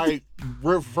then I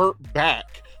revert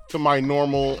back to my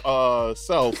normal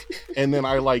self, and then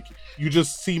you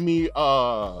just see me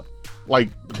like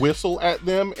whistle at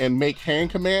them and make hand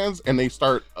commands, and they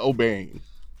start obeying.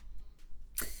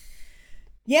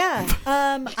 Yeah.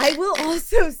 I will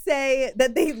also say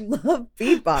that they love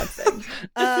beatboxing.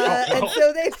 And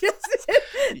so they've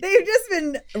just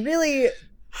been really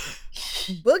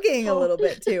boogieing a little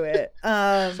bit to it.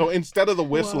 So instead of the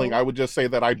whistling, I would just say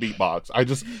that I beatbox. I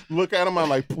just look at them, I'm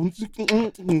like,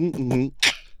 and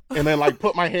then like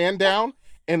put my hand down,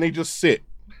 and they just sit.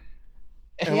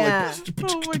 And Oh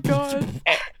my god.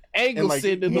 Angle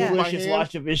sitting in the bushes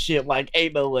watching this shit like,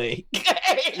 ain't no way.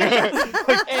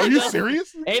 Are you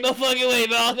serious? Ain't no fucking way,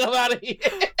 dog. I'm out of here.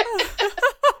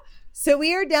 So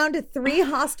we are down to 3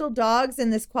 hostile dogs in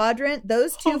this quadrant.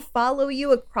 Those 2 follow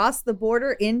you across the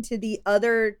border into the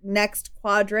other next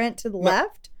quadrant to the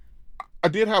left. I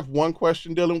did have one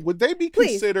question, Dylan. Would they be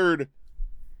considered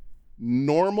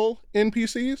normal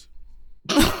NPCs?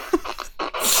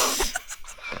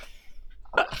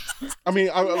 I mean,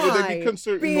 would they be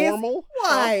considered normal?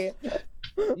 Why?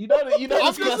 You know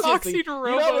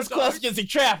this question's a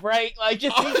trap, right? Like,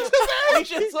 just want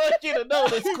you to know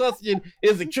this question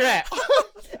is a trap.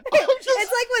 It's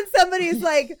like when somebody's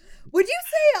like, would you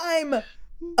say I'm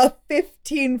a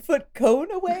 15-foot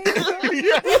cone away?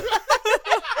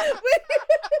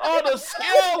 On a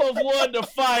scale of 1 to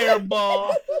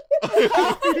fireball,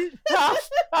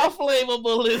 how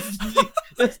flammable is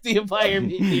the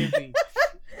environment near me?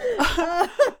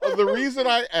 The reason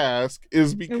I ask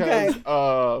is because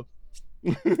for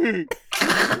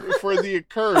the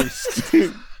accursed,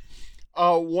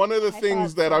 one of the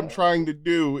things that I'm trying to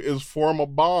do is form a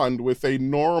bond with a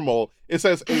normal, it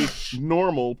says a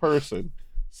normal person.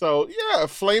 So yeah,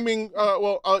 flaming,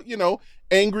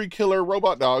 angry killer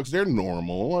robot dogs, they're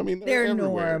normal. I mean, they're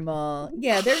everywhere. Normal.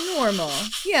 Yeah, they're normal.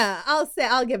 Yeah,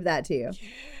 I'll give that to you.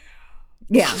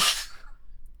 Yeah.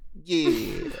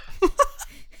 Yeah.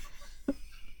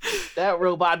 That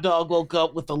robot dog woke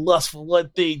up with a lust for one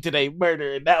thing today,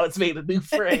 murder, and now it's made a new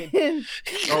friend.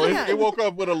 It woke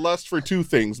up with a lust for 2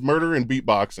 things, murder and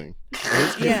beatboxing.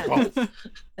 And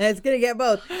it's gonna get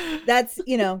both. That's,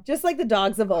 just like the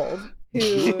dogs of old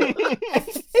who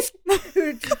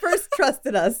first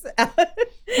trusted us.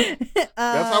 That's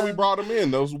how we brought them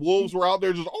in. Those wolves were out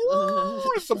there just,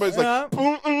 somebody's like,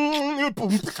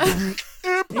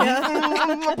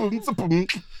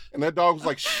 and that dog was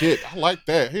like, shit, I like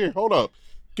that. Here, hold up.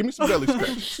 Give me some belly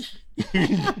scratch.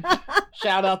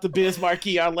 Shout out to Biz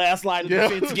Marquis, our last line of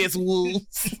defense against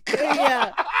wolves.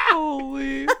 Yeah.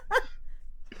 Holy.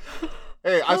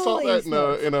 Hey, I saw that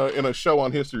in a show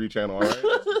on History Channel, all right?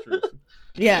 That's the truth.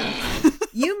 Yeah.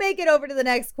 You make it over to the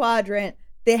next quadrant.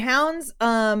 The hounds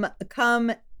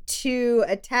come to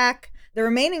attack the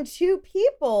remaining 2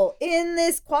 people in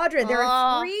this quadrant. There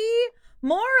are 3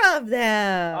 more of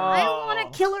them. I want a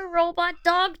killer robot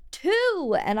dog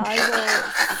too. And I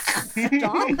will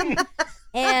stop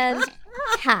and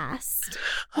cast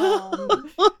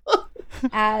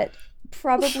at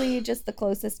probably just the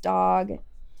closest dog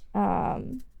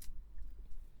to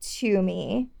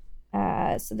me.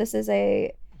 So this is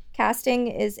casting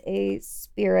is a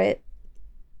spirit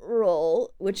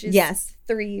roll, which is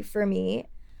 3 for me.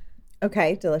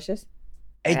 Okay, delicious.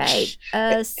 All right,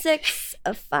 6,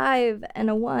 a 5, and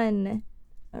a 1.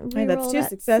 Hey, that's 2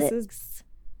 successes. 6.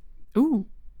 Ooh.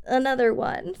 another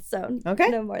one. So Okay.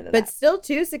 no more than But that. still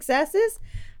 2 successes.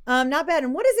 Not bad.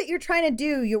 And what is it you're trying to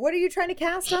do? What are you trying to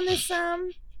cast on this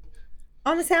hound?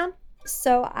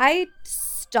 So I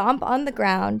stomp on the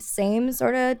ground, same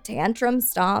sort of tantrum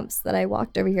stomps that I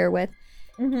walked over here with.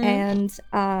 Mhm.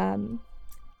 And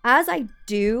as I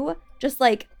do, just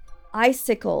like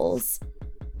icicles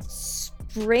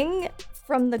spring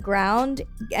from the ground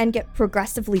and get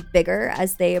progressively bigger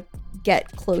as they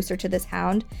get closer to this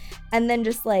hound, and then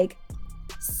just like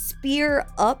spear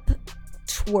up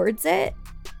towards it.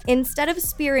 Instead of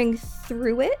spearing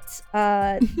through it,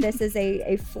 this is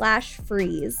a flash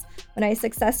freeze. When I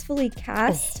successfully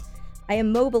cast, I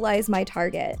immobilize my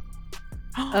target.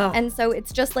 Oh. And so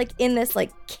it's just like in this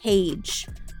like cage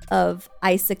of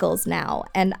icicles now,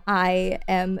 and I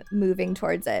am moving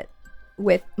towards it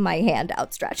with my hand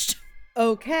outstretched.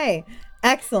 Okay.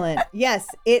 Excellent. Yes,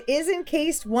 it is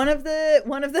encased. One of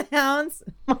the hounds.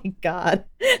 Oh my God,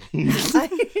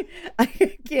 I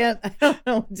can't. I don't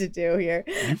know what to do here.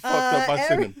 You fucked up by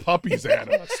sending puppies at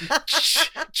us.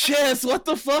 Chess, what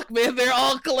the fuck, man? They're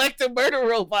all collecting murder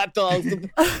robot dogs.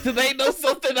 Do they know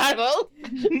something I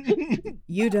don't?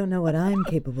 You don't know what I'm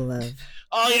capable of.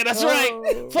 Oh yeah, that's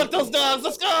right. Fuck those dogs.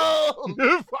 Let's go.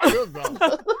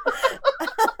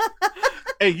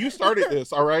 Hey, you started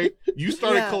this, all right? You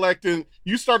started collecting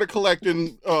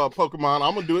Pokemon.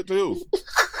 I'm gonna do it too.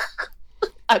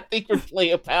 I think we're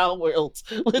playing Pal Worlds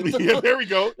with Yeah, there we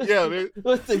go. Yeah,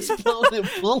 with exploding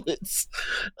bullets.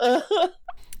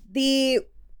 The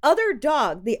other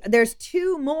dog, there's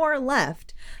 2 more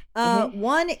left.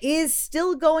 One is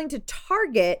still going to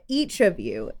target each of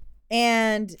you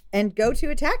and go to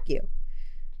attack you.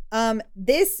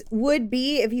 This would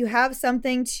be if you have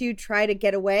something to try to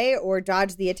get away or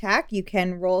dodge the attack, you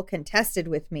can roll contested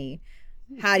with me.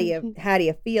 How do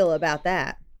you feel about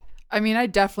that? I mean, I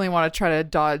definitely want to try to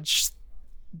dodge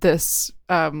this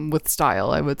with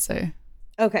style, I would say.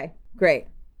 Okay, great.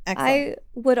 Excellent. I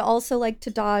would also like to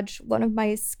dodge. One of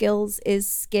my skills is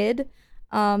skid,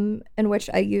 in which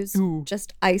I use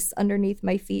just ice underneath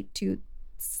my feet to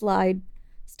slide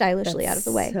stylishly out of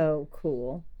the way. So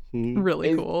cool.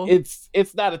 Really cool.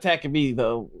 It's not attacking me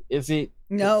though, is it?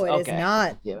 No, It's- it is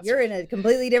not. Yeah, that's You're in a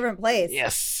completely different place.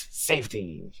 Yes,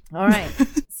 safety. All right.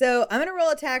 So I'm gonna roll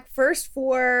attack first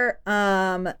for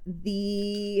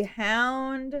the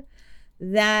hound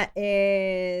that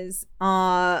is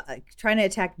trying to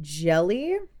attack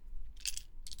Jelly.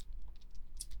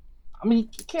 I mean,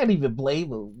 you can't even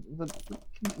blame him.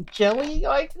 Jelly?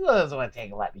 Like, who doesn't want to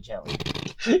take a lap of jelly?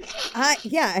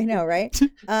 Yeah, I know, right?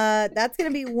 That's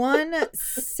gonna be 1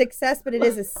 success, but it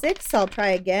is a 6. So I'll try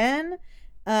again.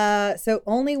 So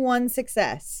only 1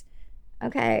 success.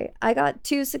 Okay, I got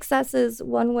 2 successes.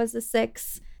 One was a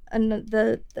 6, and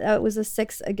that was a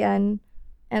 6 again,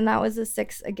 and that was a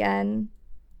 6 again.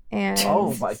 And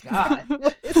Oh my god.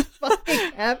 What is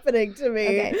fucking happening to me?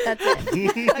 okay, that's it.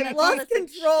 I've That's all lost the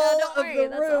six- control No, don't of worry, the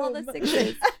that's all the room.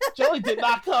 6s. Jelly did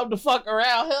not come to fuck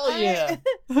around. Hell yeah.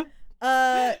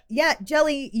 Yeah,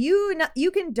 Jelly,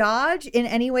 you can dodge in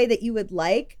any way that you would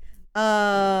like.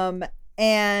 And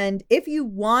if you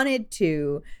wanted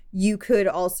to, you could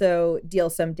also deal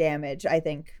some damage, I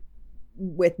think,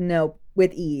 with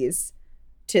ease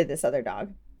to this other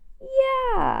dog.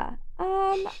 Yeah.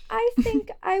 I think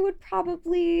I would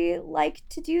probably like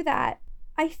to do that.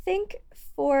 I think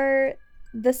for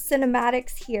the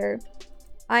cinematics here,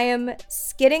 I am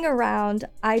skidding around.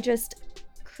 I just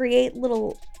create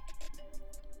little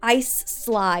ice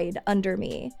slide under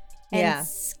me and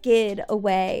skid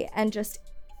away and just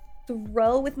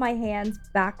throw with my hands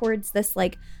backwards this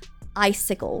like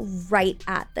icicle right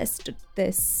at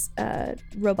this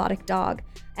robotic dog,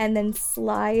 and then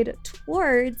slide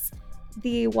towards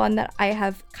the one that I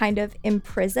have kind of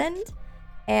imprisoned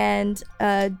and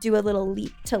do a little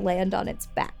leap to land on its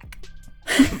back.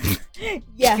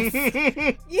 Yes.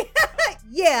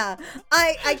 Yeah.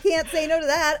 I can't say no to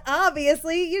that.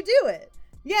 Obviously, you do it.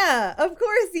 Yeah, of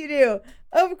course you do.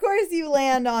 Of course you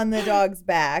land on the dog's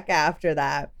back after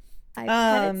that. I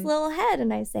pet its little head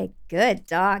and I say, "Good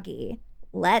doggy,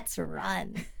 let's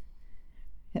run."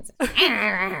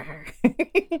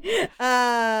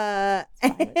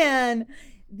 And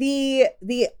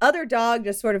the other dog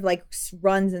just sort of like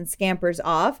runs and scampers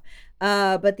off.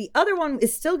 But the other one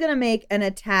is still gonna make an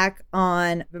attack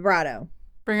on Vibrato.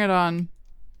 Bring it on.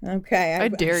 Okay, I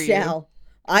dare you. shall.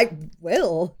 I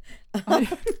will. I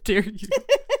dare you.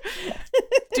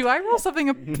 Do I roll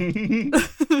something?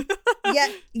 Yeah.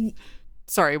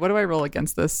 Sorry, what do I roll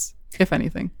against this, if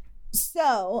anything?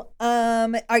 So,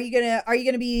 are you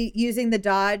gonna be using the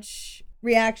dodge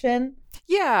reaction?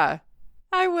 Yeah,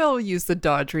 I will use the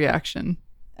dodge reaction.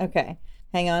 Okay.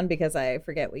 Hang on, because I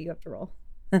forget what you have to roll.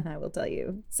 I will tell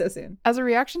you so soon. As a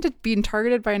reaction to being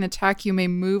targeted by an attack, you may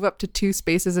move up to 2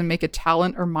 spaces and make a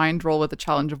talent or mind roll with a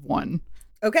challenge of 1.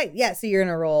 Okay, yeah, so you're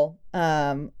going to roll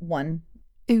 1.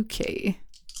 Okay.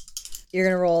 You're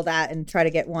going to roll that and try to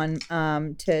get 1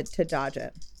 to dodge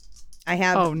it. I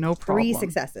have no 3 problem.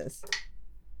 successes.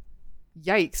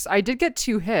 Yikes. I did get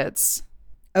 2 hits.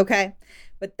 Okay.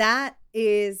 But that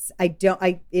is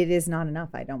it is not enough,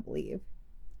 I don't believe.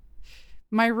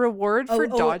 My reward for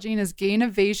dodging is gain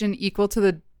evasion equal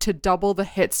to double the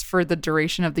hits for the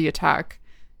duration of the attack.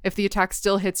 If the attack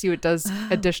still hits you, it does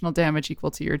additional damage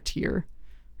equal to your tier.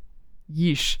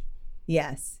 Yeesh.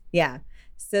 Yes. Yeah.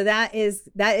 So that is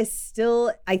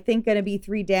still, I think, going to be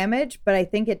 3 damage, but I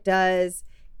think it does,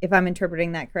 if I'm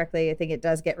interpreting that correctly, I think it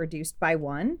does get reduced by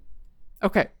 1.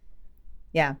 Okay.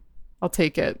 Yeah. I'll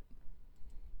take it.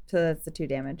 So that's the 2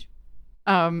 damage.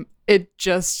 It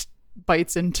just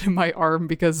bites into my arm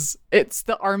because it's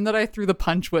the arm that I threw the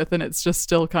punch with, and it's just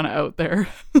still kind of out there.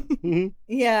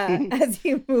 Yeah, as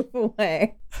you move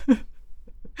away.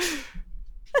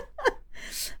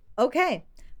 Okay.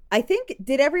 I think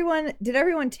did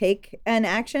everyone take an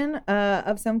action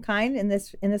of some kind in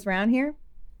this round here?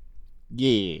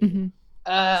 Yeah. Mm-hmm.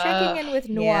 Checking in with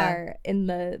Noir in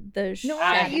the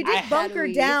Noir, you did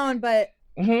bunker down, but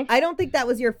I don't think that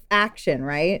was your action,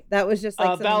 right? That was just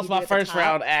like that was my first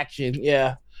round action.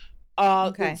 Yeah.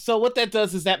 Okay. So what that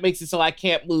does is that makes it so I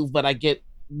can't move, but I get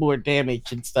more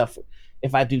damage and stuff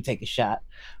if I do take a shot.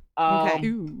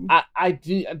 Okay. I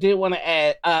did want to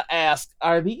ask: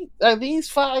 Are these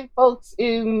 5 folks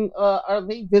in? Are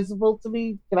they visible to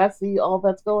me? Can I see all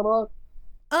that's going on?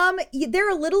 They're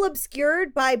a little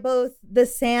obscured by both the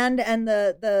sand and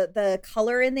the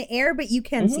color in the air, but you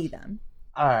can see them.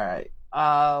 All right.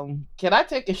 Can I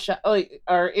take a shot?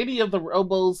 Are any of the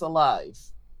robos alive?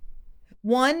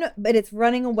 1, but it's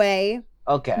running away.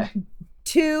 Okay.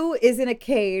 2 is in a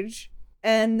cage,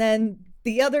 and then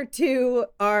the other 2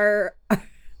 are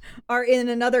in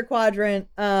another quadrant.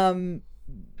 I'd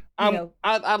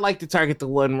like to target the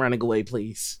one running away,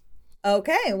 please.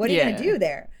 Okay, what are you gonna do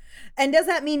there? And does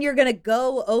that mean you're gonna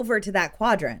go over to that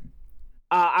quadrant?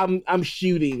 I'm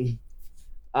shooting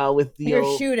with the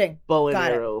You're shooting bow and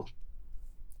Got arrow. It.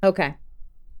 Okay.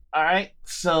 All right,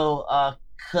 so a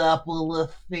couple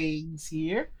of things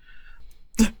here.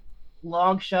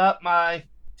 Long shot, my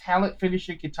talent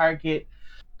finisher can target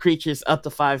creatures up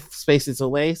to 5 spaces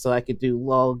away, so I could do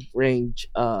long range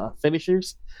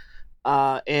finishers.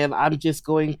 And I'm just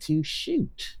going to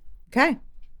shoot. Okay.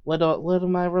 What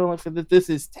am I rolling for this? This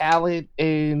is talent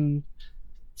and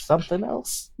something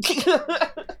else.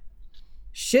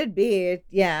 Should be,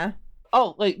 yeah.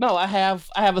 Oh wait, no, I have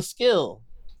a skill.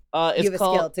 It's you have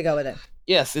called, a skill to go with it.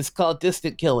 Yes, it's called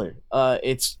Distant Killer.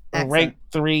 It's Excellent. rank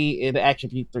 3 and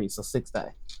attribute 3, so 6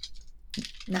 die.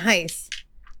 Nice.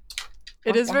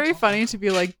 It is very funny to be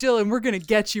like, Dylan, we're gonna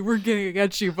get you,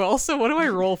 but also, what do I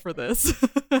roll for this?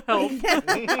 Help.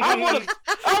 I'm gonna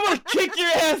kick your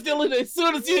ass, Dylan, as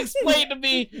soon as you explain to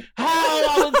me how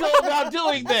I would go about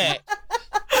doing that.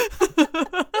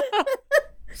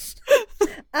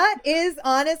 That is,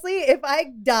 honestly, if I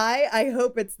die, I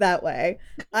hope it's that way.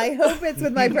 I hope it's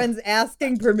with my friends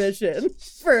asking permission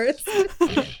first.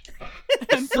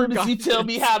 As soon as you tell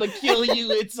me how to kill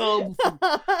you, it's over.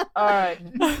 All right.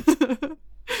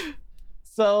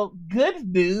 So, good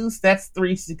news. That's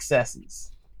 3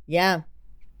 successes. Yeah.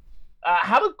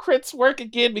 How do crits work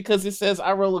again? Because it says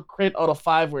I roll a crit on a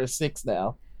 5 or a 6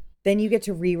 now. Then you get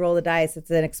to re-roll the dice. It's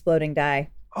an exploding die.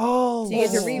 Oh. So you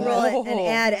get to re-roll it and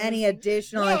add any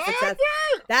additional success.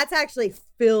 That's actually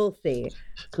filthy.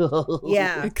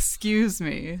 Yeah. Excuse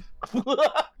me.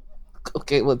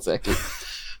 Okay, 1 second.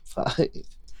 5.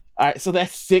 All right, so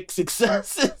that's 6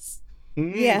 successes.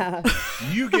 Yeah.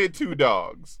 You get 2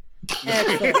 dogs.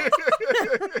 Excellent.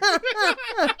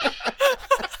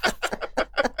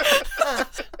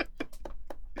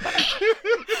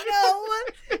 No,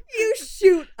 you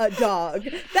shoot a dog.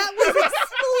 That was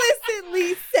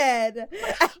explicitly said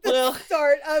at the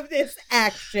start of this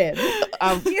action.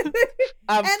 And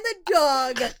the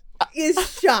dog is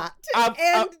shot and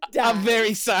dies. I'm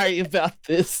very sorry about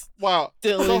this. Wow.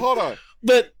 Dylan. So hold on.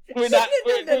 But we're not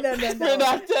No. we're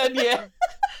not done yet.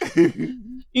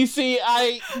 You see,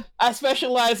 I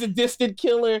specialize in distant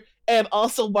killer and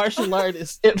also martial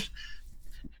artist. If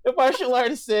martial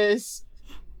artist says,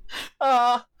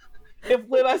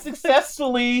 when I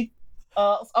successfully,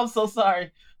 I'm so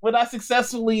sorry. When I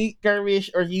successfully skirmish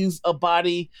or use a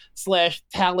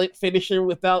body/talent finisher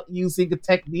without using a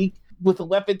technique with a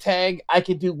weapon tag, I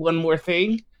can do one more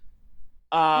thing.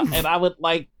 And I would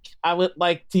like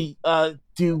to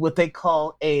do what they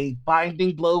call a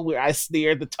binding blow, where I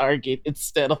snare the target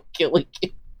instead of killing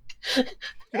it.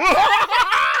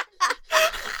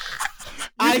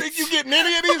 You think you getting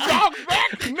any of these dogs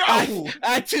back? No.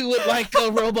 I too would like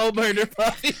a robo murder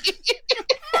puppy.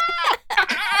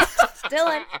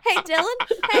 Dylan. Hey, Dylan.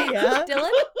 Hey, Yeah?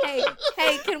 Dylan.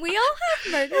 Hey, can we all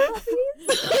have murder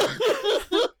puppies?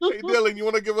 Hey, Dylan, you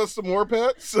want to give us some more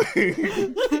pets? Do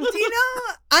you know,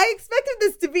 I expected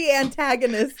this to be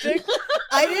antagonistic.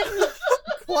 I didn't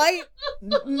quite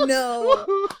know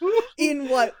in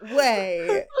what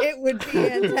way it would be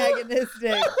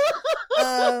antagonistic.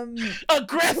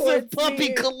 Aggressive Towards puppy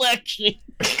me. collection.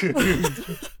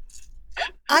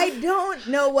 I don't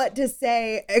know what to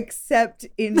say except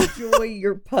enjoy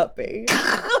your puppy.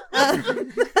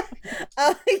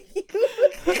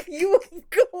 You of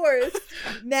course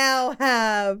now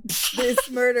have this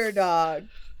murder dog.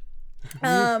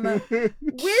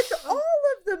 With all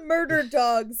of the murder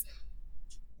dogs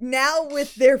now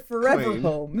with their forever Claim.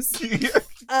 homes, Yeah.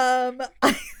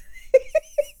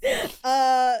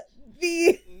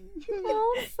 the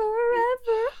Home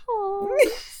forever home.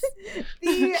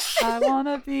 the I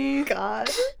wanna be. God.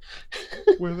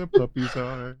 Where the puppies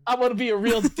are. I want to be a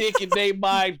real dick and name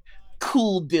mine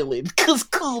Cool Dylan, because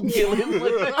Cool Dylan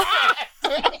would.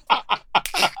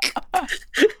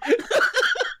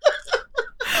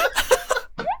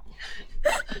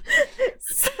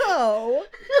 So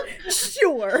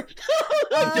sure.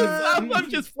 I'm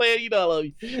just playing, you know. I love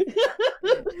you.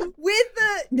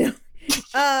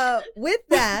 With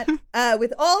that,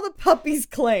 with all the puppies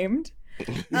claimed,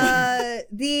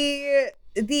 the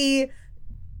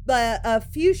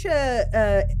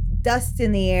fuchsia dust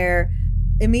in the air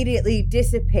immediately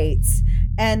dissipates,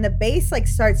 and the base like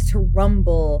starts to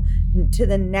rumble to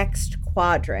the next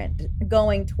quadrant,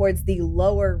 going towards the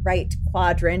lower right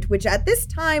quadrant, which at this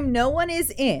time no one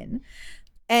is in,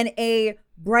 and a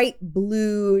bright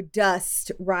blue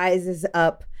dust rises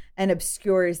up and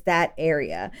obscures that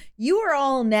area. You are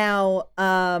all now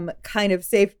kind of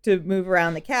safe to move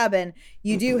around the cabin.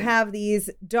 You do have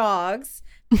these dogs,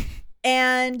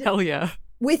 and Hell yeah.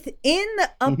 within the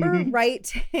upper right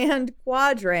hand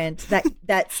quadrant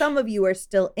that some of you are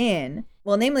still in,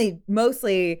 well, namely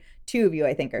mostly two of you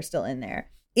I think are still in there.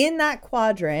 In that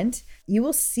quadrant, you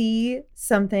will see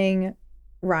something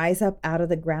rise up out of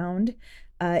the ground.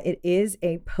 It is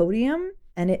a podium,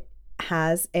 and it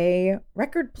has a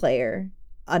record player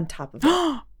on top of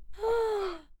it.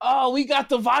 Oh, we got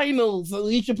the vinyls. So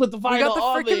we should put the vinyl We got the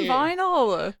on freaking there.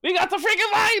 vinyl. We got the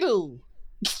freaking vinyl.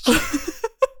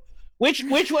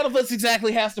 Which one of us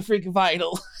exactly has the freaking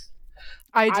vinyl?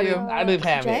 I do. I didn't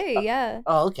have Jay, it. yeah.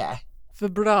 Oh, okay.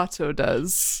 Vibrato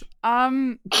does.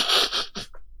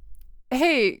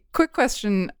 Hey, quick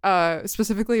question,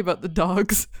 specifically about the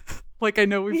dogs. Like, I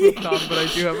know we've moved on, but I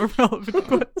do have a relevant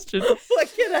question.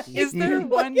 What can I Is there what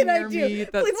one can I near do? me Please,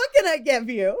 that's... what can I give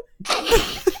you?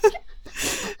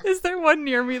 Is there one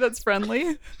near me that's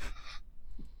friendly?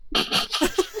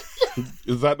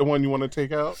 Is that the one you want to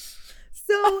take out?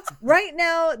 So right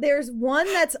now there's one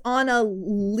that's on a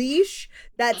leash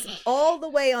that's all the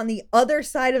way on the other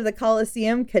side of the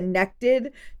Coliseum,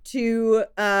 connected to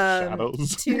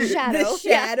Shadows. to Shadow, the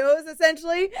shadows,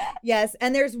 essentially. Yes,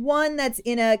 and there's one that's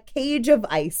in a cage of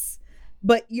ice,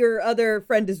 but your other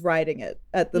friend is riding it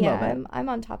at the moment. I'm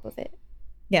on top of it.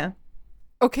 Yeah.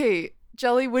 Okay,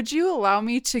 Jelly, would you allow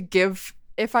me to give,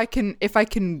 if I can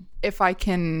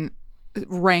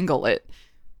wrangle it,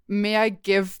 may I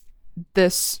give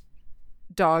this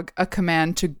dog a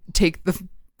command to take the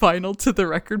vinyl to the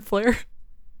record player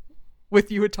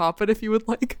with you atop it if you would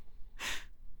like?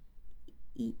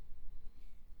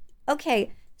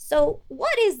 Okay, so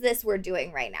what is this we're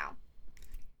doing right now?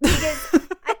 Because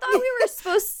I thought we were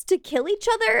supposed to kill each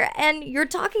other, and you're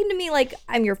talking to me like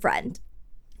I'm your friend.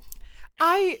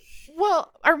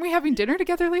 Well, aren't we having dinner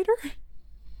together later?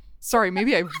 Sorry,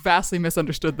 maybe I vastly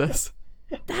misunderstood this.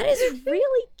 That is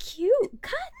really cute.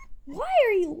 God, why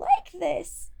are you like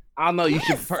this? I don't know. You should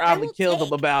Yes, I probably will kill them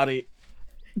take- about it.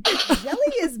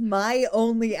 Jelly is my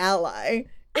only ally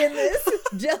in this.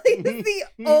 Jelly is the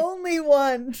only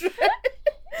one.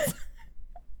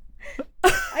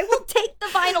 I will take the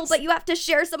vinyl, but you have to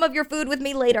share some of your food with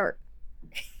me later.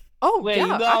 Oh, Wait,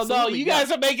 yeah, no, absolutely, you yeah.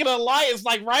 guys are making an alliance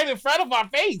like right in front of our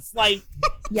face. Like,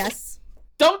 Yes.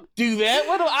 don't do that.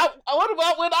 What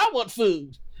about when I want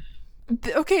food?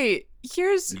 Okay,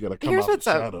 here's You gotta come here's out what's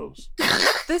the up. shadows.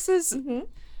 This is Mm-hmm.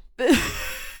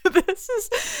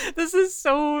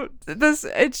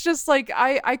 It's just like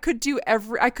I could do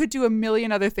a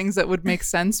million other things that would make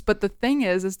sense, but the thing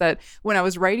is that when I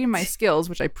was writing my skills,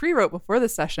 which I pre-wrote before the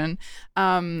session,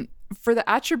 for the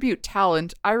attribute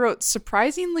talent, I wrote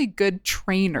surprisingly good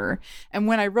trainer. And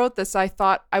when I wrote this, I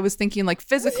thought I was thinking like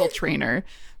physical trainer.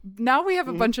 Now we have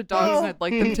a bunch of dogs and I'd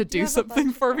like them to do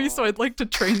something for me, so I'd like to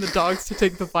train the dogs to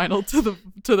take the vinyl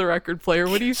to the record player.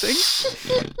 What do you think?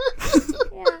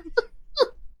 Yeah.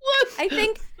 I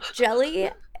think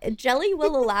Jelly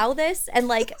will allow this and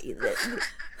like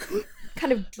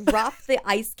kind of drop the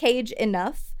ice cage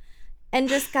enough and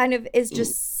just kind of is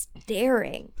just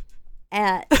staring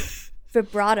at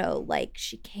Vibrato like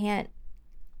she can't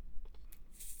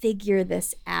figure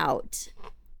this out.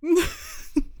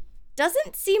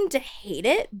 Doesn't seem to hate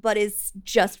it, but is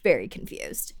just very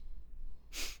confused.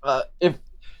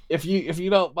 If you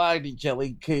don't mind,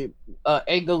 Jelly, could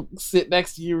Angle sit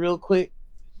next to you real quick?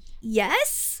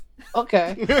 Yes?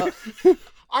 Okay.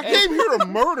 I came here to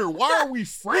murder. Why are we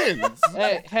friends?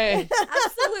 Hey.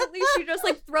 Absolutely. She just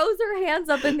like throws her hands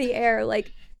up in the air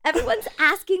like, everyone's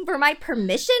asking for my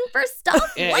permission for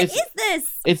stuff? Yeah, what is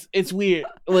this? It's weird.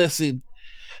 Listen,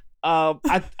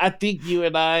 I think you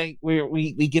and I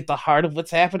we get the heart of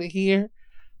what's happening here,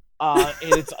 and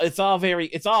it's all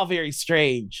very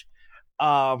strange.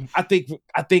 I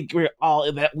think we're all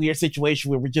in that weird situation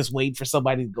where we're just waiting for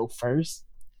somebody to go first.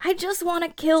 I just want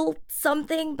to kill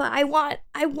something, but I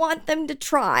want them to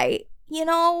try, you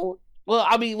know? Well,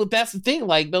 I mean, that's the thing.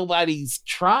 Like, nobody's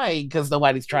trying because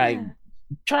nobody's trying,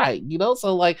 you know?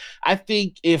 So, like, I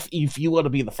think if you want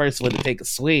to be the first one to take a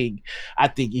swing, I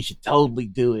think you should totally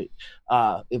do it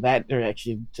in that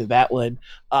direction, to that one.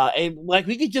 And, like,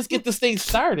 we could just get this thing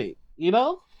started, you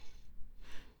know?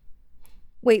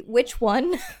 Wait, which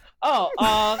one?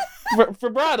 Oh,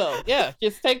 vibrato. Yeah,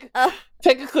 just take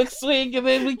a quick swing, and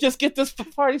then we just get this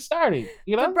party started.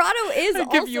 You know, vibrato is I'll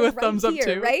also give you a right thumbs up here,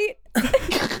 too. right?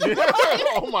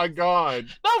 Oh my god!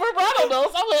 No, vibrato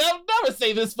knows. I'll never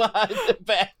say this behind the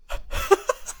back.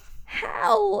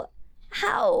 How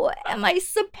am I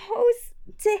supposed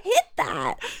to hit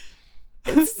that?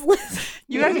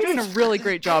 You guys are doing a really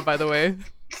great job, by the way.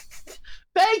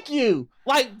 Thank you.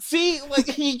 Like, see,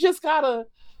 like you just gotta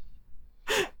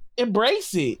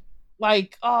embrace it.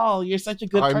 Like, oh, you're such a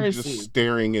good I'm person. just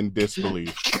staring in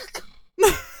disbelief.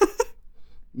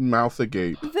 Mouth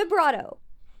agape. Vibrato.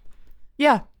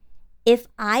 Yeah. If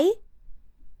I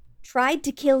tried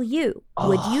to kill you,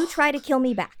 would you try to kill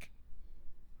me back?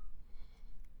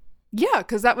 Yeah,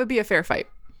 because that would be a fair fight.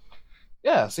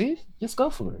 Yeah, see? Just go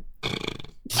for it.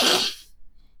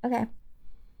 Okay.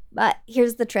 But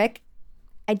here's the trick.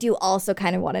 I do also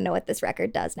kind of want to know what this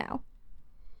record does now.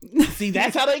 See,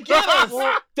 that's how they get us.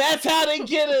 That's how they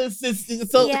get us.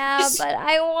 So, yeah, but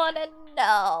I want to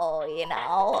know, you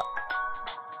know.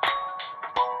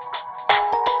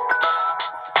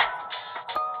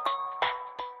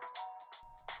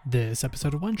 This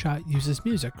episode of One Shot uses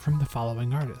music from the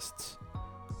following artists: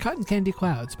 Cotton Candy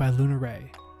Clouds by Luna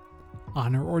Ray,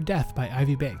 Honor or Death by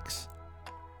Ivy Bakes,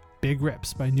 Big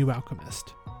Rips by New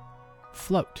Alchemist,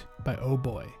 Float by Oh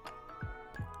Boy,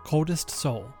 Coldest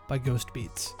Soul by Ghost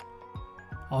Beats.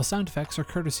 All sound effects are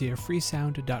courtesy of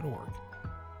freesound.org.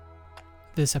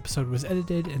 This episode was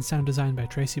edited and sound designed by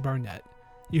Tracy Barnett.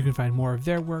 You can find more of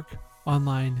their work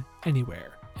online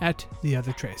anywhere at The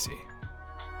Other Tracy.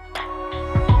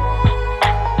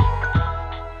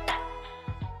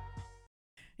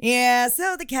 Yeah,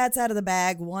 so the cat's out of the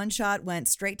bag. One shot went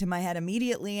straight to my head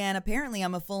immediately, and apparently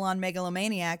I'm a full-on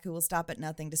megalomaniac who will stop at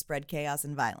nothing to spread chaos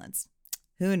and violence.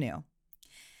 Who knew?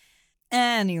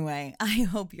 Anyway, I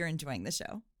hope you're enjoying the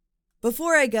show.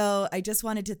 Before I go, I just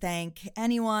wanted to thank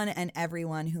anyone and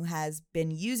everyone who has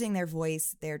been using their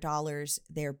voice, their dollars,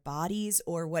 their bodies,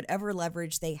 or whatever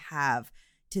leverage they have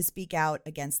to speak out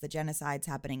against the genocides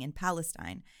happening in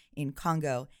Palestine, in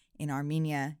Congo, in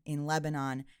Armenia, in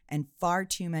Lebanon, and far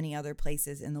too many other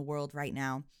places in the world right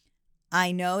now.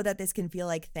 I know that this can feel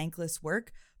like thankless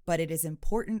work, but it is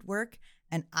important work,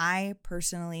 and I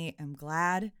personally am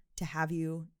glad to have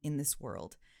you in this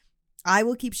world. I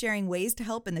will keep sharing ways to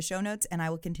help in the show notes, and I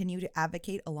will continue to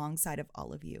advocate alongside of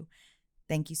all of you.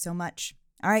 Thank you so much.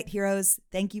 All right, heroes,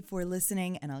 thank you for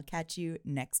listening, and I'll catch you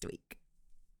next week.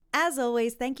 As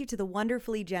always, thank you to the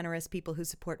wonderfully generous people who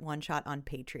support One Shot on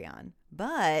Patreon.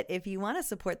 But if you want to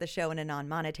support the show in a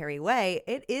non-monetary way,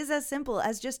 it is as simple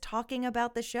as just talking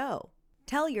about the show.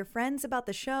 Tell your friends about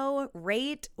the show,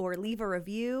 rate or leave a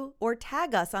review, or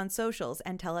tag us on socials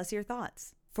and tell us your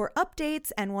thoughts. For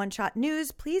updates and One Shot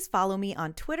news, please follow me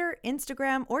on Twitter,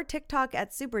 Instagram, or TikTok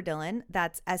at SuperDillin,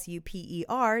 that's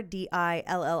SuperDillin,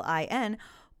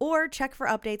 or check for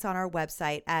updates on our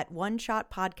website at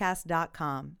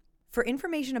oneshotpodcast.com. For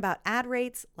information about ad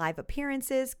rates, live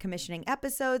appearances, commissioning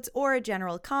episodes, or a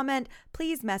general comment,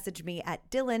 please message me at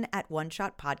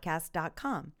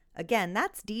dylan@oneshotpodcast.com. Again,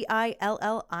 that's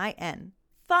DILLIN.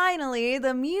 Finally,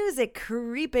 the music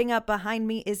creeping up behind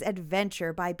me is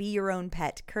Adventure by Be Your Own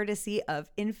Pet, courtesy of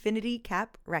Infinity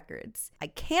Cap Records. I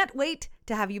can't wait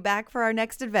to have you back for our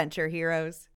next adventure,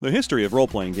 heroes. The history of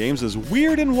role-playing games is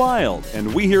weird and wild,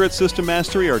 and we here at System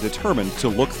Mastery are determined to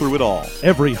look through it all.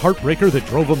 Every heartbreaker that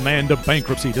drove a man to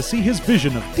bankruptcy to see his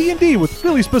vision of D&D with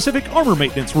really specific armor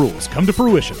maintenance rules come to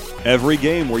fruition. Every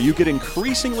game where you get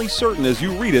increasingly certain as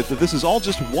you read it that this is all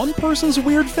just one person's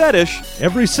weird fetish.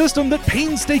 Every system that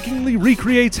painstakingly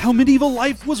recreates how medieval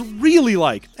life was really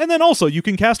like, and then also you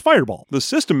can cast Fireball. The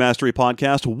System Mastery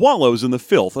podcast wallows in the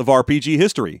filth of RPG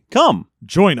history. Come,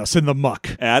 join us in the muck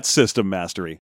at System Mastery.